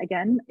timeline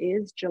again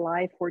is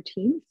July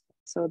 14th.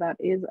 So that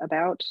is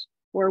about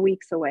 4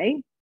 weeks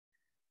away.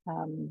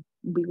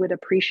 We would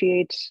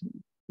appreciate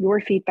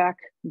your feedback.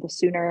 The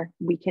sooner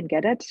we can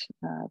get it,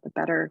 the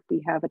better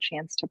we have a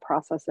chance to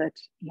process it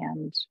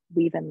and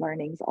weave in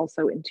learnings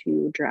also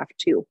into draft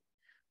 2,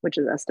 which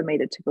is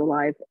estimated to go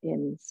live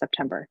in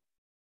September.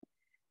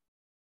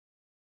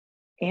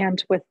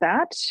 And with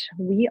that,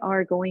 we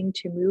are going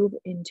to move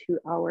into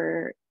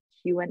our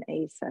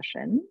Q&A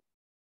session.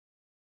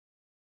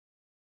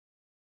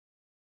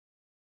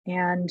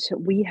 And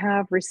we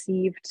have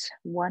received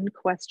one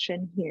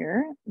question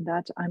here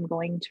that I'm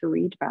going to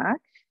read back.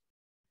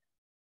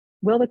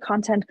 Will the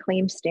content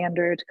claim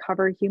standard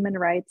cover human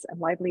rights and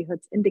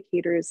livelihoods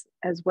indicators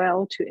as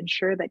well to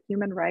ensure that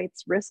human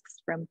rights risks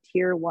from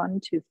tier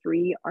 1 to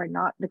 3 are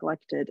not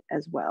neglected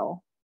as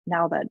well,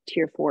 now that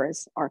tier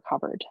 4s are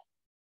covered?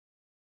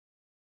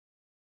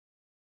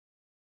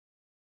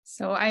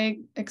 So I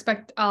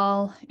expect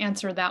I'll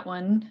answer that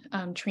one,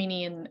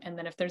 Trini, and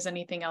then if there's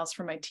anything else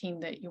from my team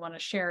that you want to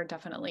share,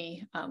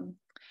 definitely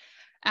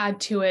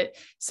add to it.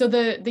 So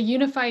the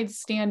unified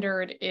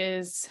standard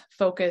is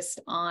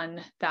focused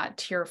on that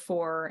tier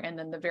 4 and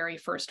then the very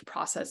first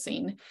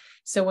processing.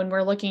 So when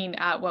we're looking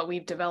at what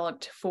we've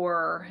developed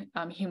for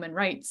human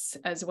rights,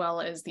 as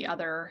well as the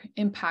other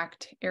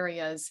impact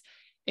areas,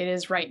 it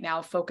is right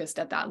now focused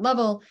at that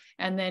level.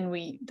 And then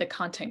the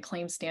content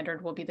claim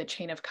standard will be the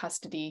chain of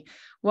custody.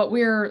 What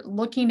we're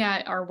looking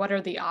at are what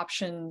are the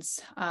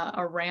options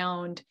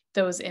around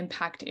those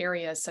impact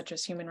areas, such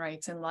as human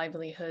rights and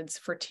livelihoods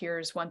for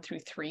tiers 1 through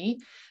 3,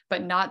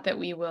 but not that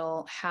we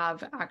will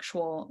have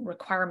actual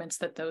requirements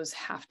that those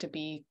have to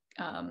be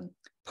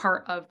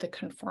part of the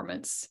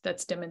conformance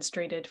that's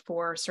demonstrated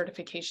for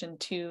certification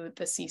to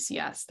the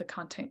CCS, the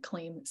content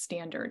claim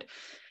standard.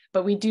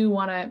 But we do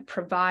want to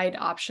provide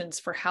options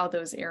for how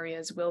those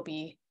areas will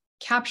be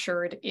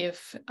captured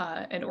if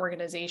an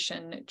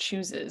organization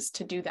chooses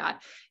to do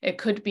that. It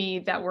could be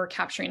that we're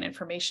capturing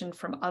information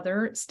from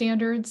other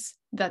standards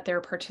that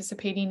they're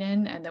participating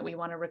in, and that we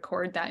want to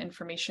record that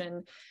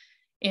information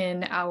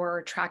in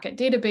our Track It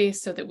database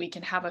so that we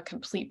can have a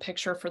complete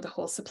picture for the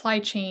whole supply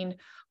chain,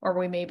 or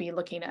we may be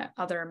looking at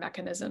other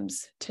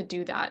mechanisms to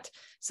do that.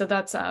 So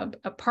that's a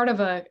part of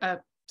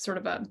a sort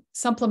of a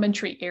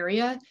supplementary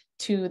area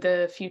to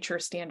the future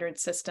standard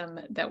system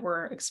that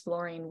we're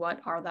exploring. What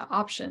are the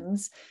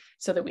options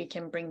so that we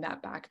can bring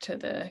that back to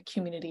the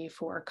community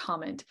for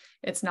comment?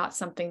 It's not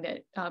something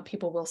that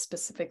people will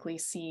specifically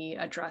see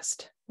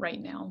addressed right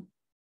now.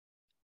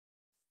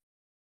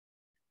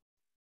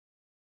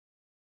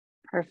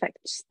 Perfect.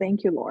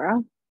 Thank you, Laura.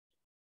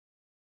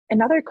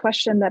 Another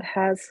question that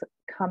has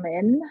come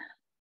in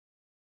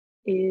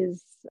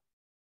is,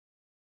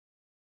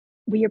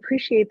 we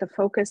appreciate the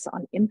focus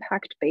on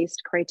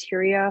impact-based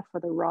criteria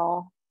for the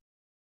raw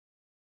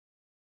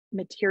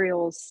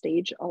materials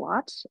stage a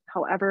lot.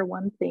 However,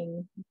 one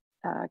thing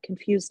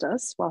confused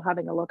us while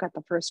having a look at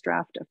the first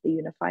draft of the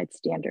unified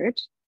standard.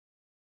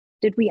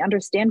 Did we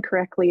understand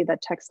correctly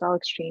that Textile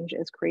Exchange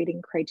is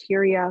creating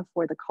criteria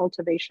for the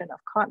cultivation of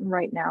cotton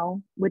right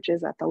now, which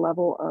is at the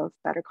level of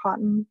better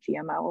cotton,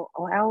 GMO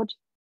allowed?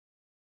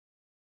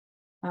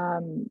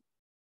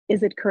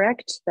 Is it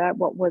correct that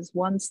what was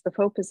once the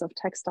focus of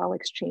Textile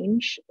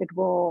Exchange, it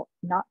will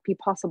not be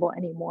possible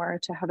anymore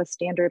to have a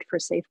standard for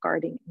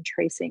safeguarding and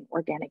tracing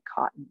organic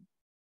cotton?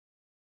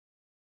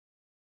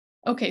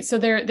 Okay, so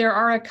there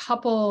are a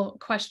couple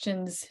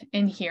questions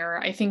in here.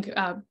 I think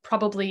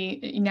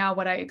probably now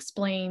what I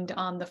explained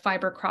on the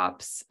fiber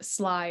crops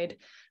slide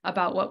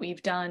about what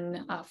we've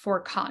done for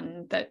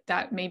cotton,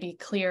 that may be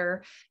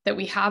clear, that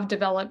we have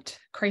developed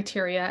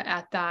criteria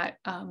at that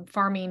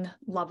farming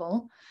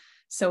level.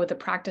 So the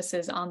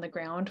practices on the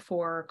ground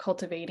for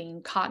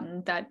cultivating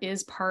cotton, that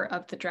is part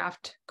of the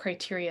draft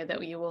criteria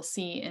that we will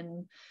see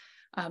in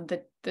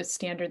the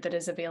standard that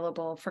is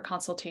available for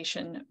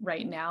consultation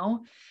right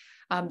now.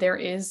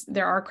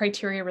 There are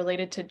criteria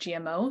related to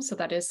GMO, so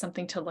that is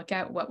something to look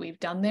at what we've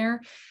done there.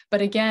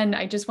 But again,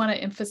 I just want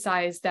to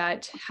emphasize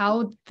that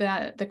how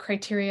the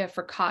criteria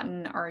for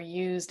cotton are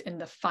used in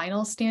the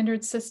final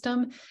standard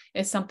system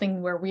is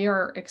something where we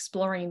are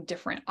exploring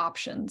different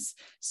options.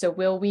 So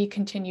will we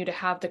continue to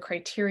have the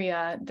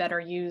criteria that are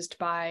used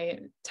by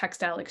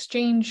Textile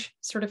Exchange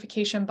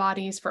certification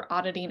bodies for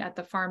auditing at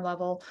the farm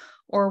level,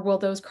 or will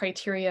those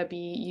criteria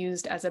be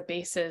used as a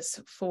basis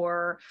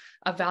for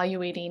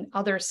evaluating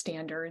other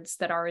standards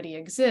that already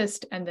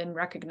exist and then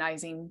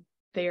recognizing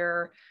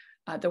the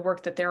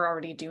work that they're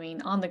already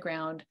doing on the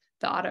ground,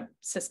 the audit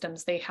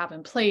systems they have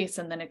in place,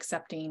 and then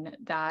accepting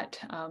that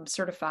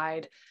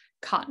certified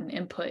cotton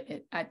input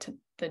at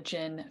the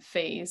GIN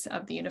phase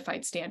of the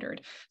unified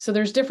standard. So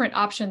there's different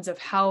options of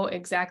how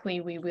exactly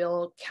we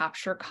will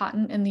capture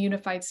cotton in the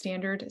unified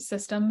standard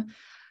system.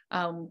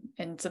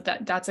 And so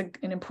that's an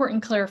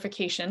important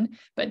clarification,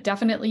 but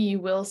definitely you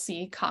will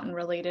see cotton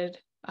related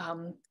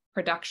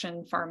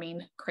production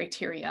farming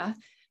criteria.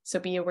 So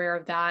be aware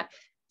of that.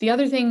 The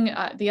other thing,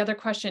 the other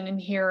question in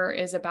here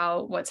is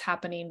about what's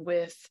happening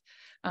with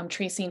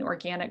tracing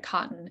organic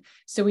cotton.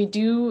 So we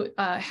do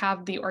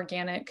have the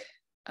organic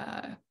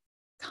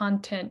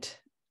content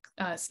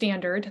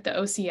standard, the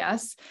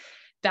OCS,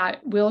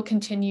 that will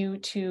continue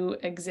to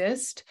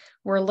exist.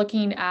 We're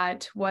looking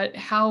at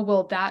how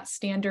will that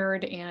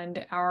standard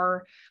and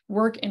our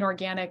work in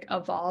organic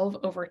evolve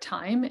over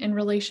time in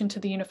relation to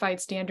the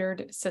unified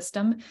standard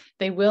system.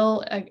 They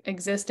will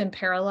exist in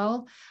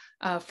parallel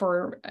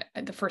for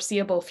the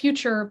foreseeable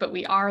future, but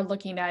we are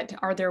looking at,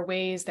 are there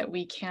ways that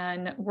we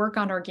can work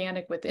on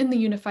organic within the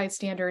unified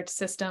standard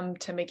system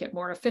to make it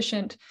more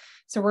efficient?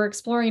 So we're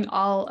exploring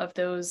all of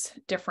those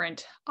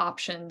different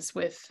options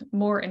with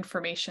more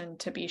information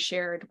to be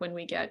shared when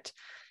we get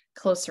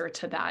closer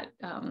to that,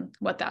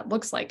 what that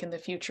looks like in the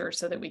future,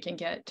 so that we can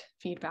get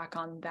feedback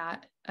on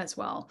that as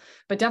well.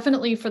 But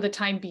definitely for the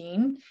time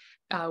being,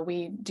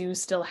 we do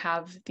still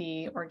have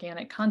the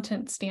organic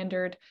content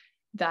standard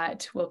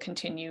that will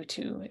continue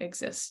to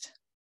exist.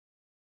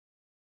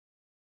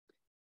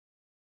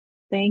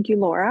 Thank you,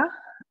 Laura.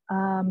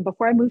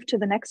 Before I move to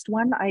the next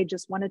one, I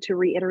just wanted to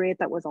reiterate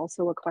that was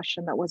also a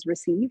question that was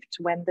received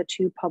when the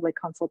 2 public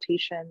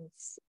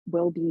consultations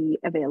will be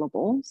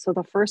available. So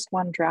the first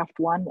one, draft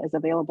 1, is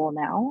available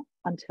now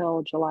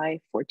until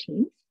July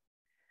 14th.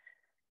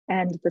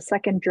 And the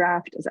second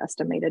draft is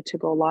estimated to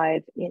go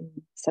live in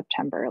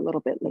September, a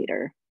little bit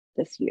later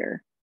this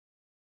year.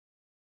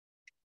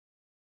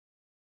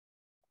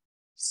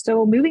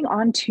 So moving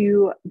on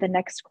to the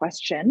next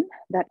question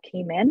that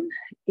came in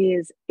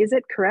is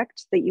it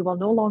correct that you will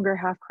no longer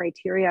have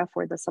criteria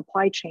for the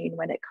supply chain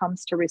when it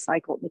comes to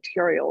recycled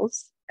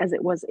materials as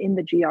it was in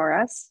the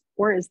GRS,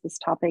 or is this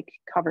topic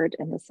covered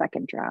in the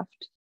second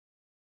draft?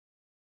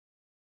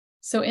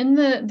 So in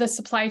the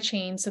supply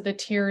chain, so the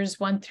tiers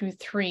 1 through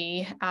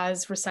 3,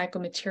 as recycled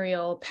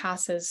material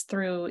passes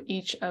through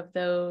each of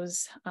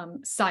those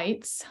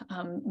sites,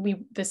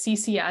 the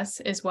CCS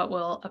is what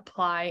will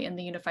apply in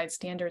the unified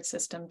standard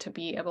system to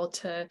be able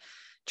to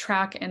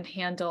track and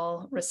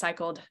handle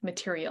recycled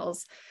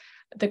materials.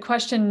 The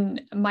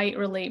question might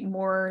relate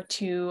more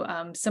to,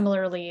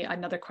 similarly,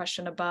 another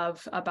question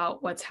above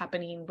about what's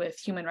happening with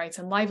human rights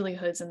and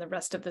livelihoods and the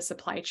rest of the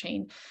supply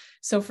chain.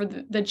 So for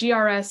the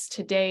GRS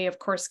today, of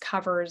course,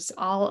 covers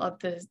all of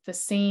the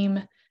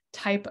same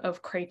type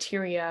of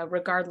criteria,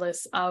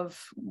 regardless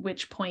of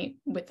which point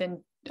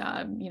within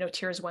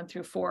tiers 1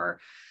 through 4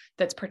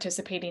 that's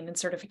participating in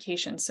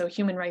certification. So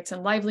human rights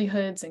and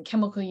livelihoods and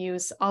chemical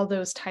use, all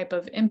those type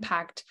of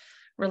impact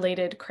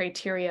related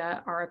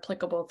criteria are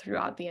applicable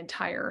throughout the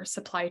entire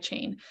supply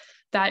chain.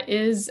 That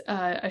is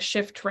a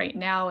shift right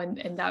now,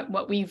 and that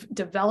what we've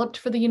developed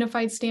for the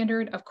unified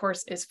standard, of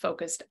course, is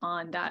focused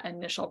on that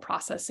initial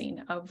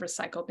processing of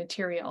recycled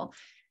material.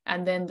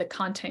 And then the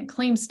content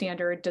claim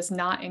standard does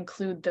not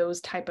include those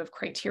type of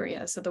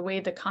criteria. So the way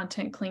the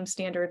content claim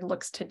standard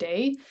looks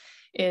today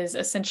is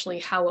essentially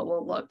how it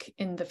will look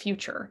in the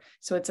future.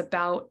 So it's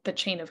about the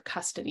chain of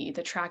custody,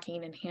 the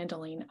tracking and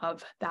handling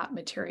of that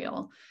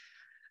material.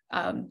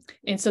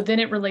 And so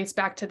then it relates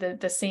back to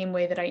the same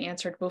way that I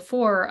answered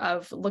before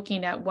of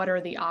looking at what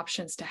are the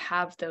options to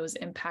have those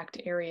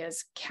impact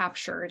areas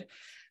captured,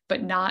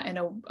 but not in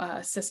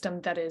a system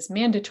that is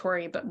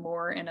mandatory, but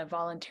more in a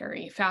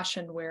voluntary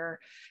fashion where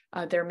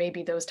there may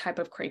be those type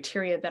of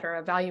criteria that are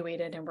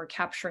evaluated and we're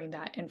capturing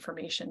that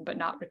information, but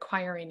not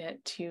requiring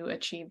it to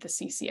achieve the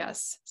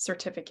CCS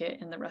certificate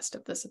in the rest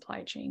of the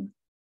supply chain.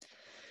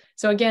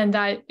 So again,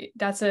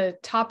 that's a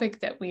topic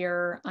that we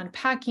are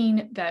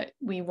unpacking, that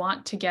we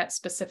want to get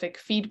specific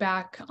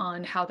feedback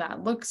on how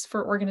that looks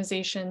for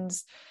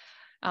organizations,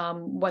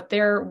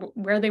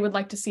 where they would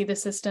like to see the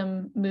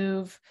system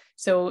move.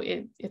 So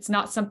it's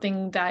not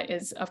something that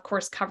is, of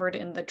course, covered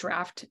in the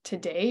draft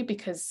today,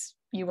 because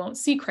you won't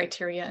see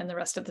criteria in the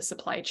rest of the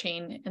supply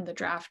chain in the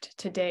draft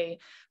today,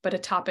 but a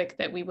topic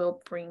that we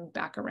will bring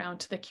back around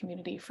to the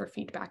community for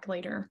feedback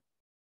later.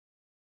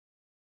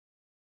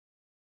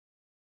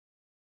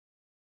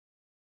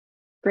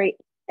 Great.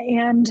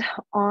 And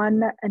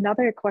on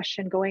another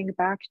question, going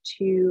back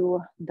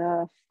to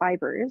the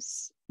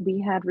fibers,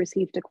 we had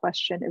received a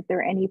question, is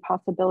there any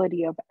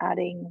possibility of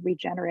adding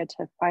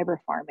regenerative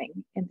fiber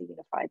farming in the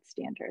unified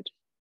standard?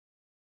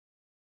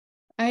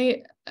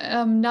 I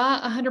am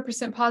not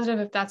 100% positive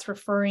if that's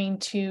referring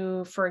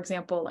to, for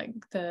example, like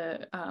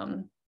the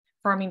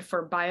farming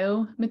for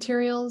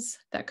biomaterials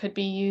that could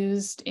be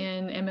used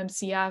in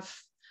MMCF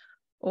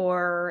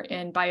or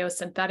in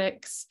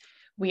biosynthetics.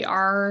 We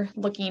are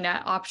looking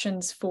at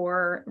options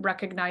for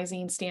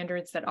recognizing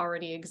standards that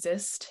already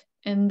exist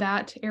in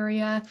that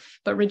area.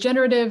 But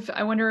regenerative,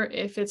 I wonder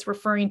if it's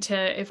referring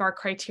to if our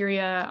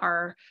criteria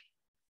are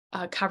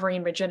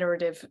covering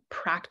regenerative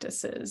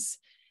practices.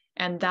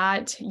 And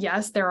that,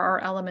 yes, there are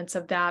elements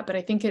of that, but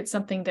I think it's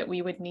something that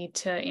we would need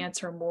to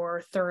answer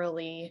more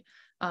thoroughly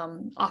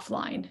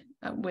offline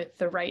with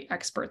the right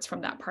experts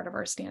from that part of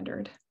our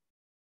standard.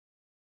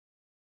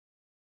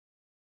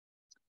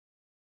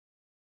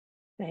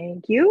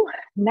 Thank you.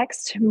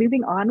 Next,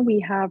 moving on,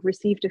 we have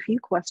received a few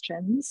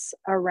questions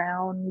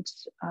around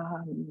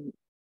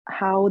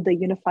how the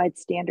unified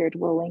standard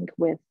will link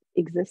with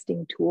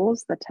existing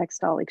tools that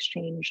Textile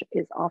Exchange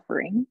is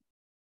offering.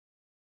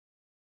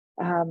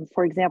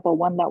 For example,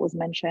 one that was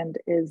mentioned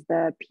is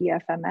the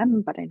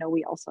PFMM, but I know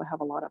we also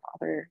have a lot of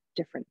other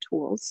different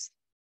tools.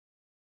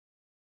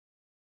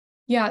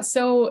 Yeah,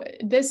 so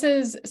this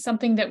is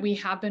something that we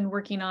have been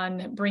working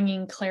on,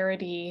 bringing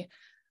clarity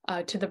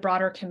to the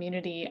broader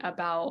community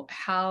about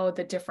how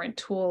the different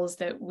tools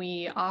that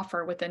we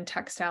offer within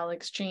Textile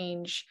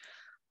Exchange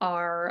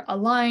are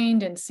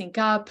aligned and sync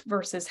up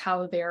versus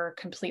how they're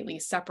completely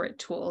separate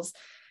tools.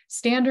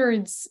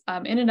 Standards,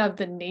 in and of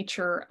the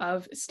nature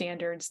of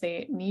standards,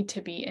 they need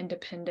to be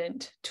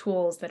independent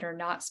tools that are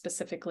not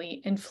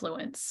specifically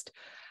influenced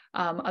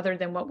other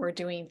than what we're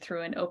doing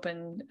through an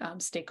open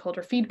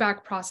stakeholder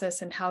feedback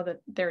process and how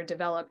they're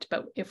developed.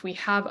 But if we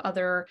have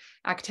other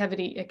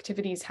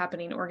activities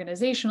happening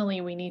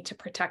organizationally, we need to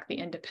protect the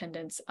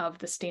independence of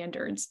the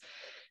standards.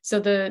 So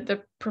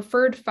the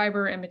preferred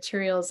fiber and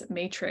materials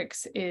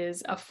matrix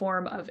is a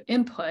form of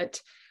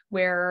input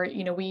where,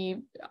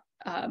 we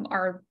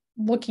are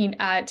looking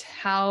at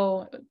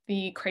how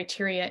the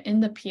criteria in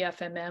the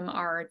PFMM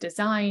are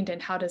designed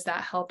and how does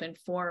that help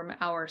inform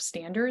our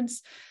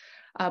standards.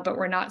 But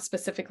we're not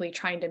specifically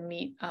trying to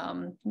meet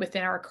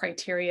within our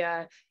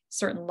criteria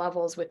certain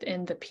levels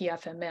within the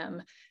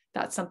PFMM.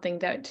 That's something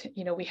that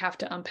we have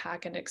to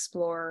unpack and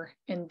explore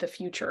in the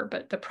future.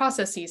 But the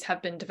processes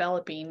have been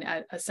developing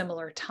at a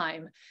similar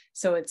time,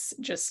 so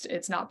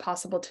it's not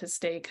possible to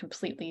stay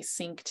completely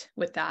synced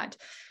with that.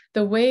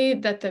 The way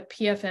that the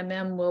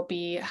PFMM will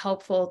be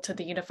helpful to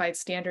the unified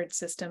standard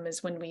system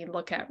is when we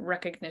look at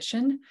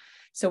recognition.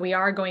 So we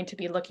are going to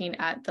be looking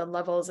at the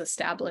levels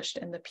established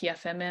in the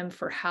PFMM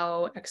for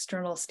how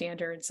external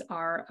standards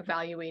are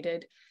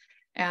evaluated,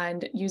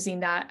 and using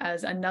that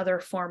as another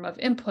form of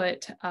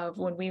input of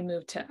when we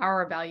move to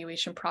our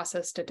evaluation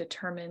process to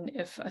determine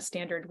if a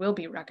standard will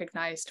be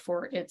recognized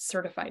for its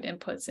certified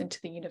inputs into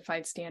the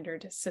unified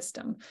standard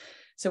system.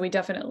 So we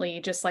definitely,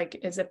 just like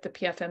as if the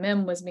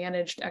PFMM was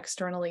managed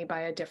externally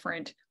by a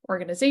different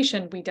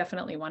organization, we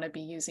definitely want to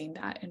be using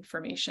that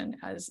information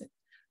as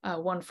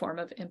one form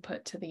of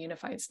input to the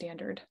unified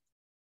standard.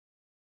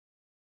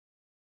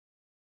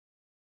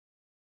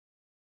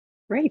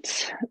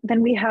 Great.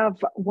 Then we have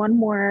one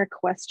more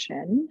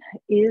question.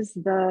 Is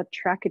the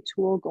Track It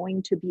tool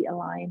going to be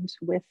aligned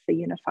with the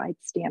unified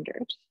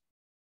standard?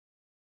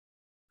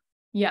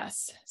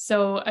 Yes.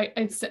 So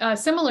it's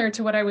similar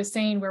to what I was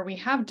saying, where we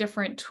have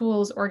different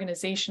tools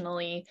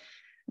organizationally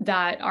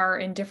that are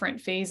in different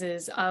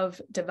phases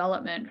of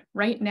development.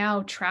 Right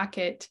now, Track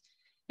It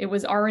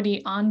was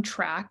already on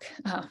track.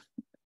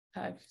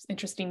 It's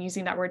interesting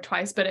using that word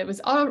twice, but it was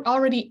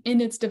already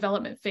in its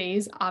development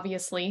phase,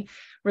 obviously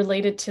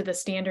related to the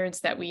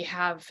standards that we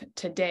have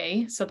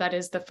today. So that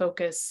is the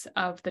focus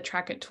of the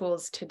Track It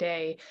tools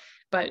today,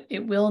 but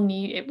it will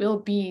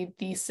be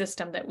the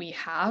system that we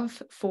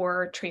have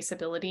for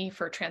traceability,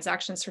 for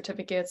transaction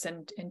certificates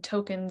and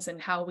tokens,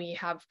 and how we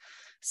have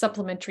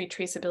supplementary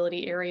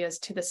traceability areas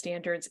to the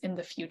standards in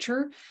the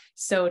future.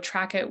 So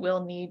Track It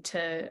will need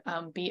to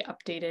be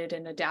updated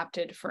and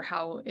adapted for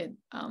how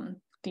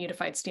the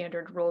unified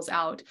standard rolls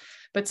out.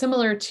 But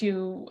similar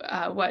to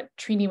what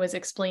Trini was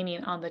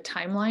explaining on the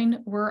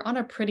timeline, we're on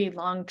a pretty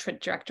long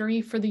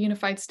trajectory for the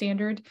unified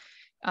standard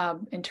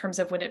in terms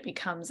of when it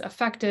becomes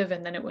effective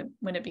and then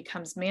when it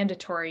becomes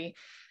mandatory.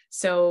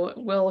 So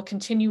we'll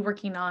continue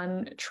working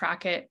on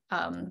Track It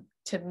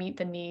to meet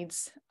the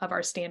needs of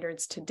our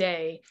standards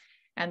today,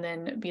 and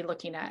then be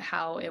looking at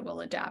how it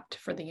will adapt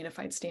for the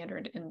unified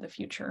standard in the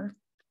future.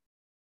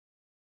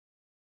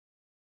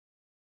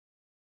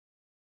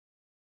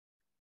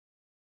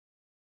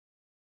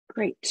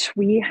 Great.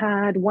 We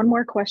had one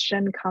more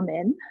question come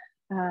in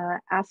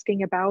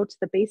asking about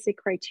the basic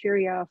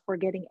criteria for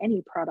getting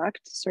any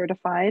product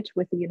certified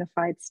with the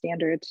unified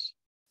standard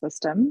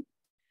system,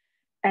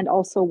 and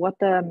also what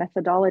the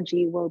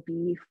methodology will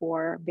be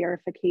for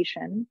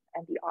verification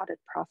and the audit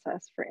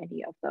process for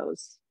any of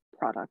those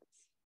products.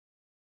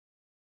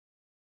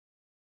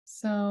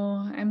 So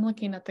I'm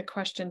looking at the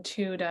question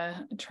too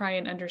to try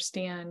and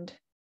understand.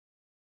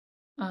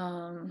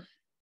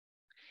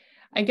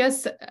 I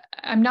guess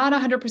I'm not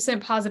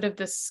 100% positive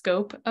the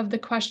scope of the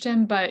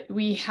question, but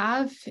we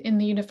have in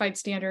the unified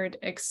standard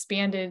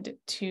expanded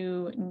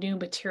to new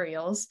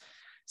materials.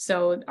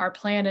 So our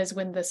plan is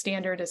when the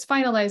standard is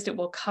finalized, it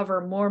will cover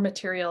more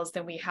materials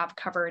than we have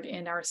covered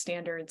in our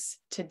standards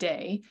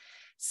today.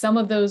 Some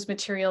of those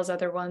materials are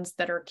the ones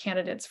that are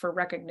candidates for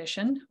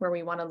recognition, where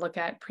we want to look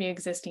at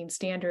pre-existing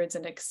standards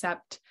and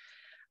accept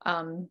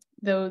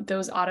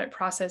those audit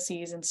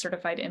processes and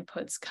certified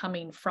inputs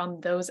coming from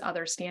those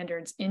other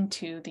standards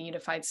into the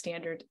unified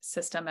standard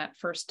system at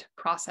first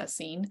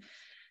processing.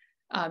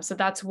 So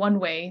that's one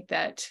way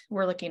that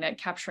we're looking at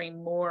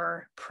capturing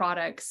more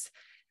products.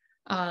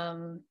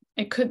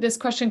 This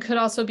question could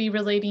also be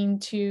relating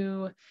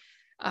to,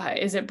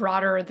 is it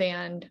broader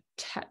than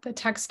the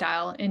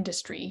textile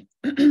industry?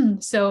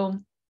 So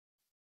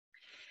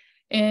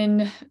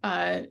in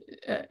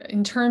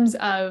terms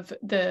of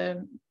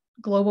the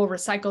global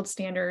recycled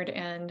standard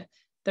and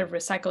the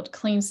recycled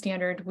claim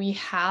standard, we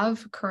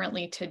have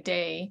currently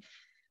today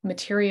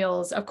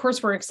materials. Of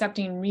course, we're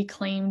accepting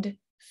reclaimed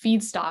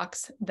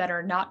feedstocks that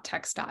are not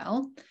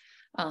textile.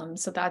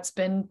 So that's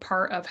been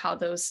part of how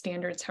those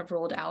standards have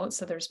rolled out.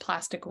 So there's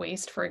plastic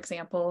waste, for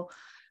example,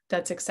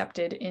 that's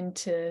accepted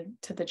into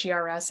the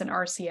GRS and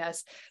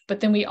RCS.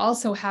 But then we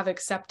also have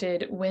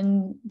accepted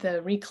when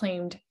the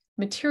reclaimed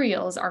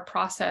materials are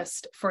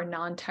processed for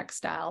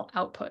non-textile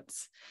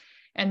outputs.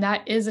 And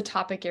that is a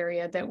topic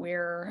area that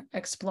we're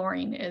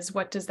exploring, is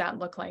what does that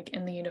look like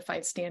in the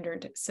unified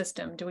standard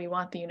system? Do we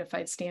want the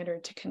unified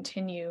standard to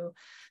continue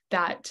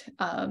that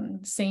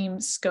same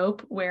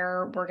scope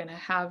where we're going to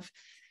have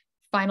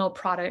final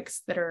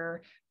products that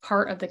are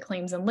part of the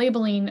claims and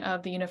labeling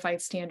of the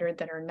unified standard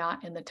that are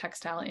not in the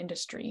textile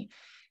industry.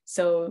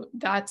 So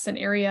that's an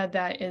area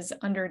that is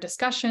under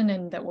discussion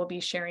and that we'll be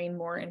sharing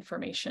more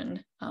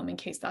information in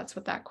case that's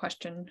what that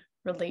question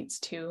relates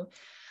to.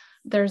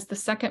 There's the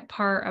second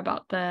part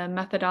about the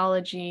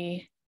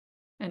methodology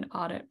and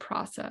audit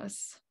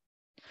process.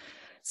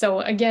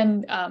 So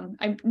again,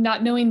 I'm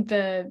not knowing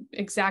the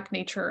exact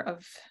nature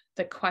of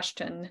the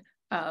question.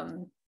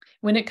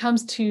 When it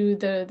comes to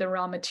the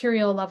raw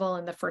material level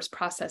and the first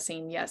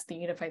processing, yes, the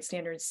unified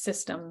standards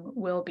system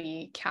will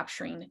be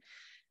capturing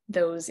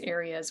those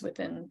areas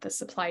within the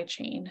supply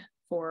chain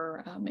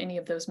for any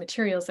of those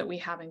materials that we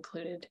have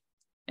included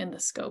in the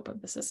scope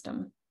of the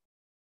system.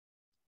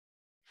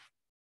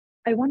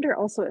 I wonder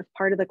also if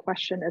part of the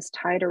question is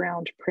tied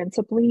around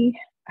principally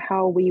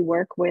how we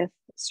work with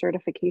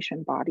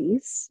certification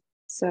bodies.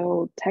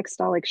 So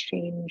Textile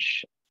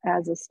Exchange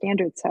as a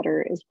standard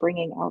setter is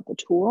bringing out the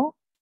tool,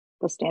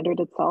 the standard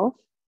itself.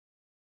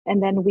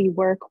 And then we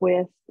work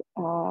with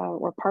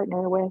or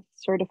partner with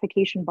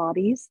certification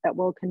bodies that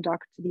will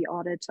conduct the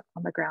audit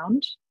on the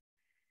ground.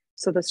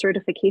 So the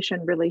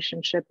certification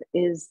relationship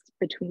is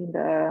between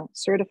the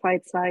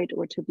certified site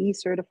or to be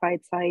certified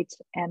site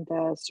and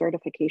the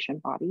certification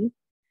body.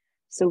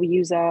 So we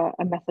use a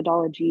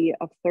methodology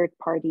of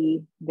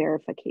third-party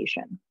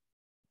verification.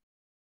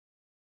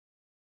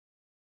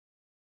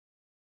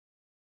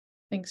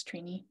 Thanks,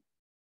 Trini.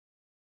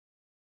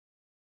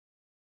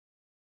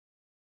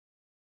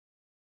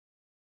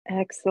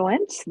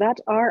 Excellent. That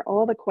are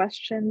all the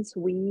questions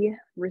we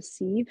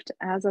received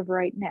as of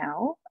right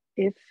now.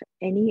 If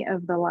any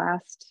of the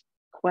last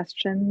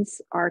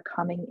questions are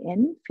coming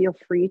in, feel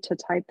free to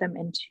type them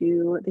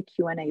into the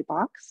Q&A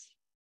box.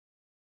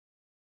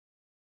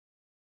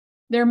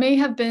 There may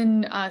have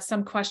been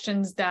some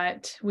questions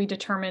that we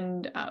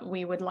determined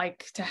we would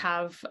like to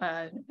have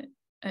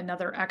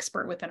another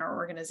expert within our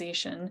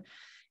organization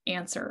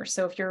answer.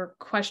 So if your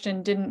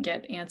question didn't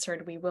get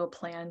answered, we will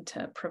plan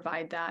to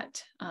provide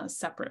that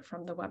separate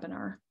from the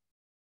webinar.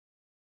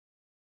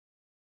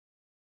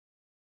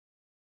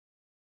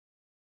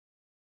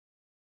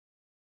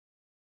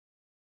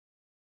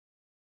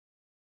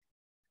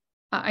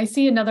 I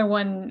see another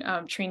one,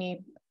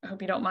 Trini, I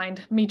hope you don't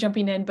mind me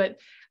jumping in, but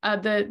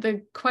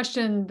the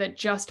question that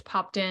just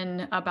popped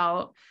in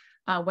about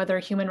whether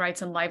human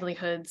rights and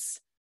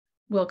livelihoods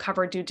will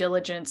cover due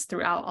diligence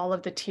throughout all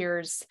of the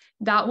tiers.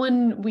 That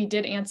one we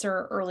did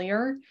answer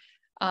earlier.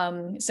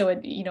 So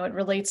it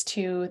relates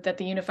to that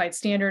the unified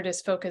standard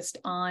is focused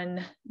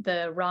on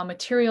the raw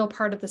material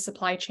part of the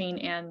supply chain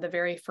and the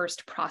very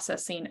first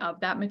processing of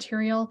that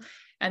material.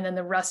 And then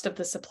the rest of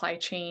the supply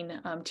chain,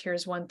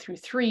 tiers 1 through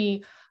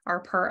 3, are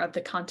part of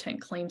the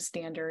content claim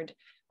standard,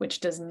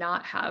 which does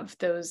not have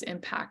those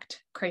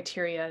impact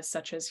criteria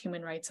such as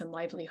human rights and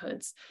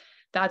livelihoods.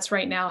 That's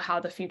right now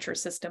how the future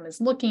system is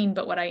looking.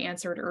 But what I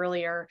answered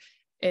earlier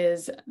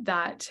is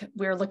that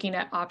we're looking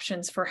at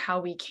options for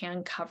how we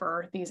can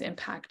cover these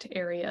impact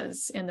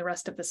areas in the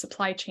rest of the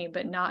supply chain,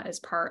 but not as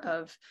part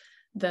of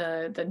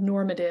the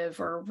normative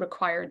or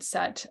required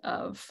set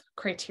of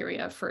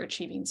criteria for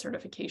achieving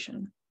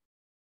certification.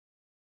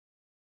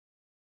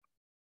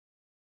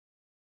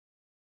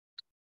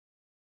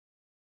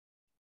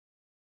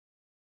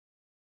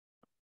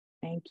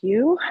 Thank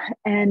you.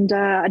 And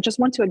I just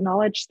want to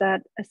acknowledge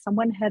that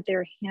someone had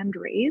their hand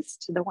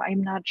raised, though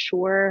I'm not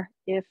sure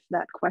if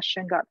that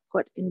question got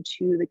put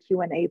into the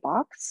Q&A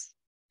box,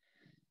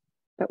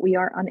 but we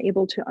are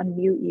unable to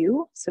unmute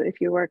you. So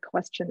if your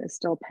question is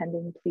still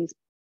pending, please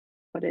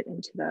put it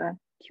into the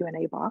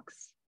Q&A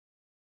box.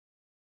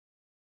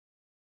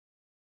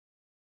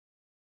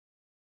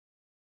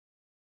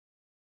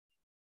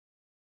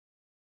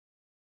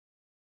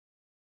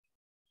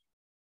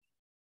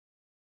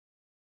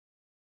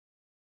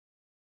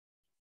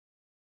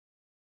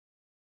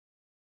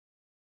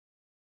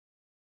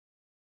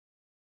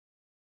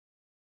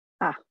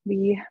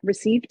 We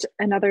received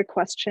another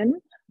question.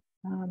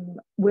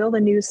 Will the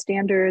new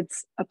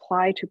standards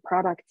apply to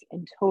products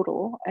in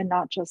total and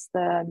not just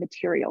the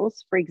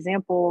materials? For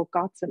example,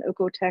 GOTS and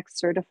Okotex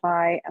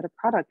certify at a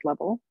product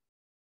level.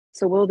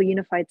 So will the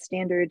unified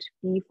standard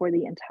be for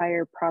the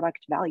entire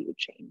product value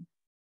chain?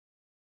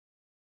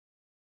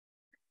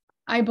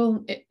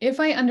 If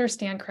I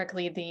understand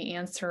correctly, the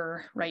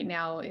answer right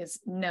now is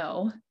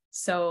no.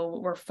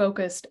 So we're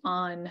focused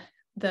on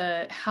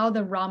how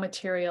the raw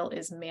material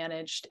is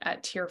managed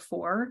at tier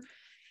 4,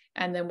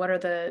 and then what are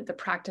the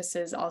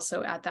practices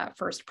also at that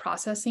first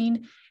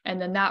processing,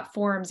 and then that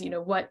forms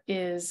what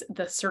is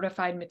the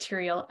certified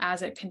material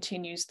as it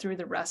continues through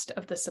the rest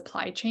of the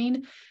supply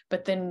chain.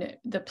 But then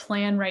the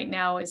plan right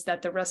now is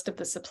that the rest of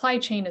the supply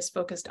chain is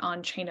focused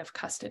on chain of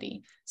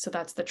custody, so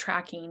that's the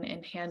tracking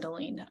and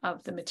handling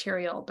of the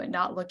material, but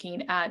not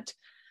looking at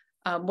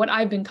what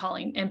I've been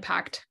calling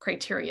impact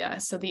criteria,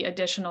 so the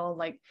additional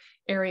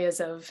areas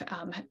of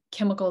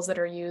chemicals that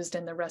are used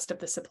in the rest of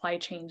the supply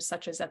chain,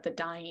 such as at the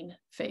dyeing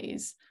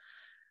phase.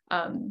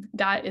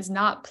 That is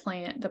not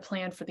the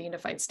plan for the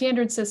unified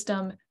standard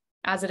system,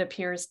 as it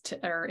appears to,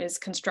 or is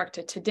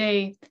constructed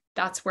today.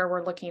 That's where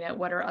we're looking at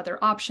what are other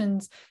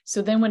options.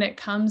 So then when it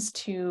comes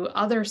to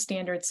other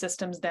standard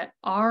systems that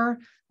are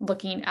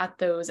looking at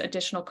those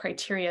additional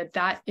criteria,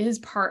 that is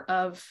part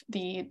of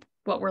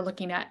what we're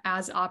looking at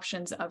as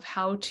options of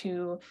how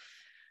to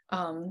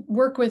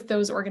work with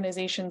those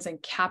organizations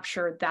and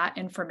capture that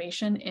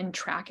information in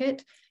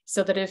Trackit,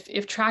 so that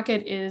if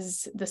Trackit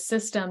is the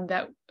system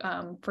that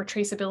for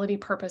traceability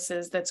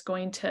purposes that's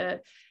going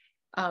to,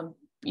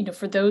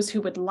 for those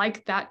who would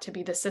like that to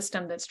be the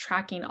system that's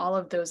tracking all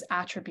of those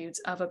attributes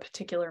of a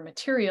particular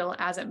material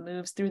as it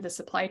moves through the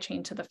supply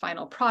chain to the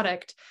final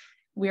product,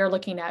 we are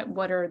looking at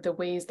what are the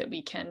ways that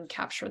we can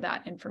capture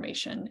that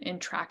information in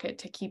Trackit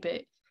to keep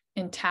it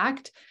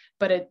intact,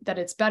 but that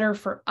it's better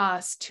for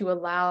us to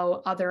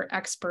allow other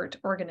expert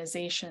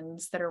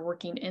organizations that are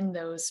working in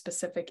those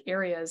specific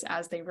areas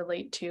as they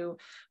relate to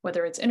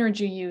whether it's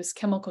energy use,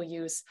 chemical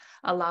use,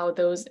 allow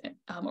those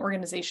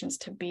organizations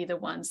to be the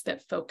ones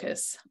that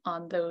focus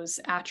on those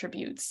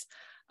attributes,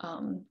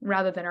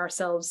 rather than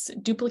ourselves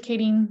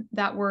duplicating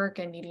that work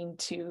and needing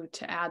to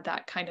add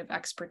that kind of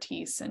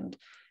expertise and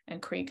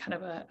create kind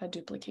of a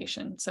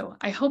duplication. So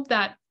I hope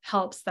that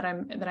helps, that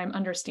I'm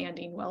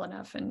understanding well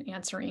enough and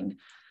answering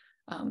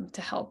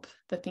to help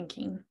the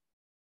thinking.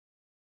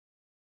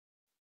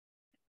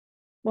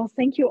 Well,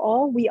 thank you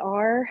all. We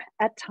are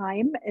at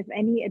time. If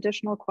any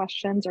additional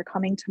questions are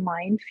coming to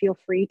mind, feel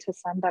free to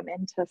send them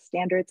into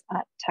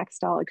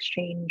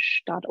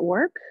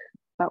standards@textileexchange.org.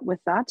 But with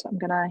that, I'm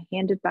going to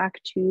hand it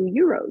back to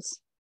you, Rose.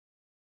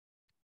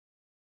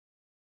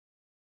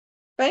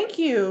 Thank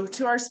you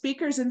to our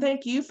speakers, and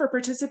thank you for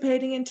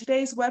participating in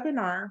today's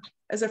webinar.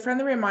 As a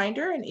friendly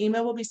reminder, an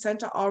email will be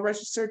sent to all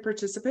registered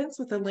participants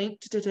with a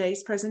link to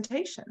today's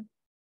presentation.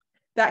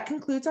 That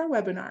concludes our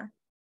webinar.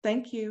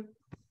 Thank you.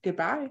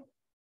 Goodbye.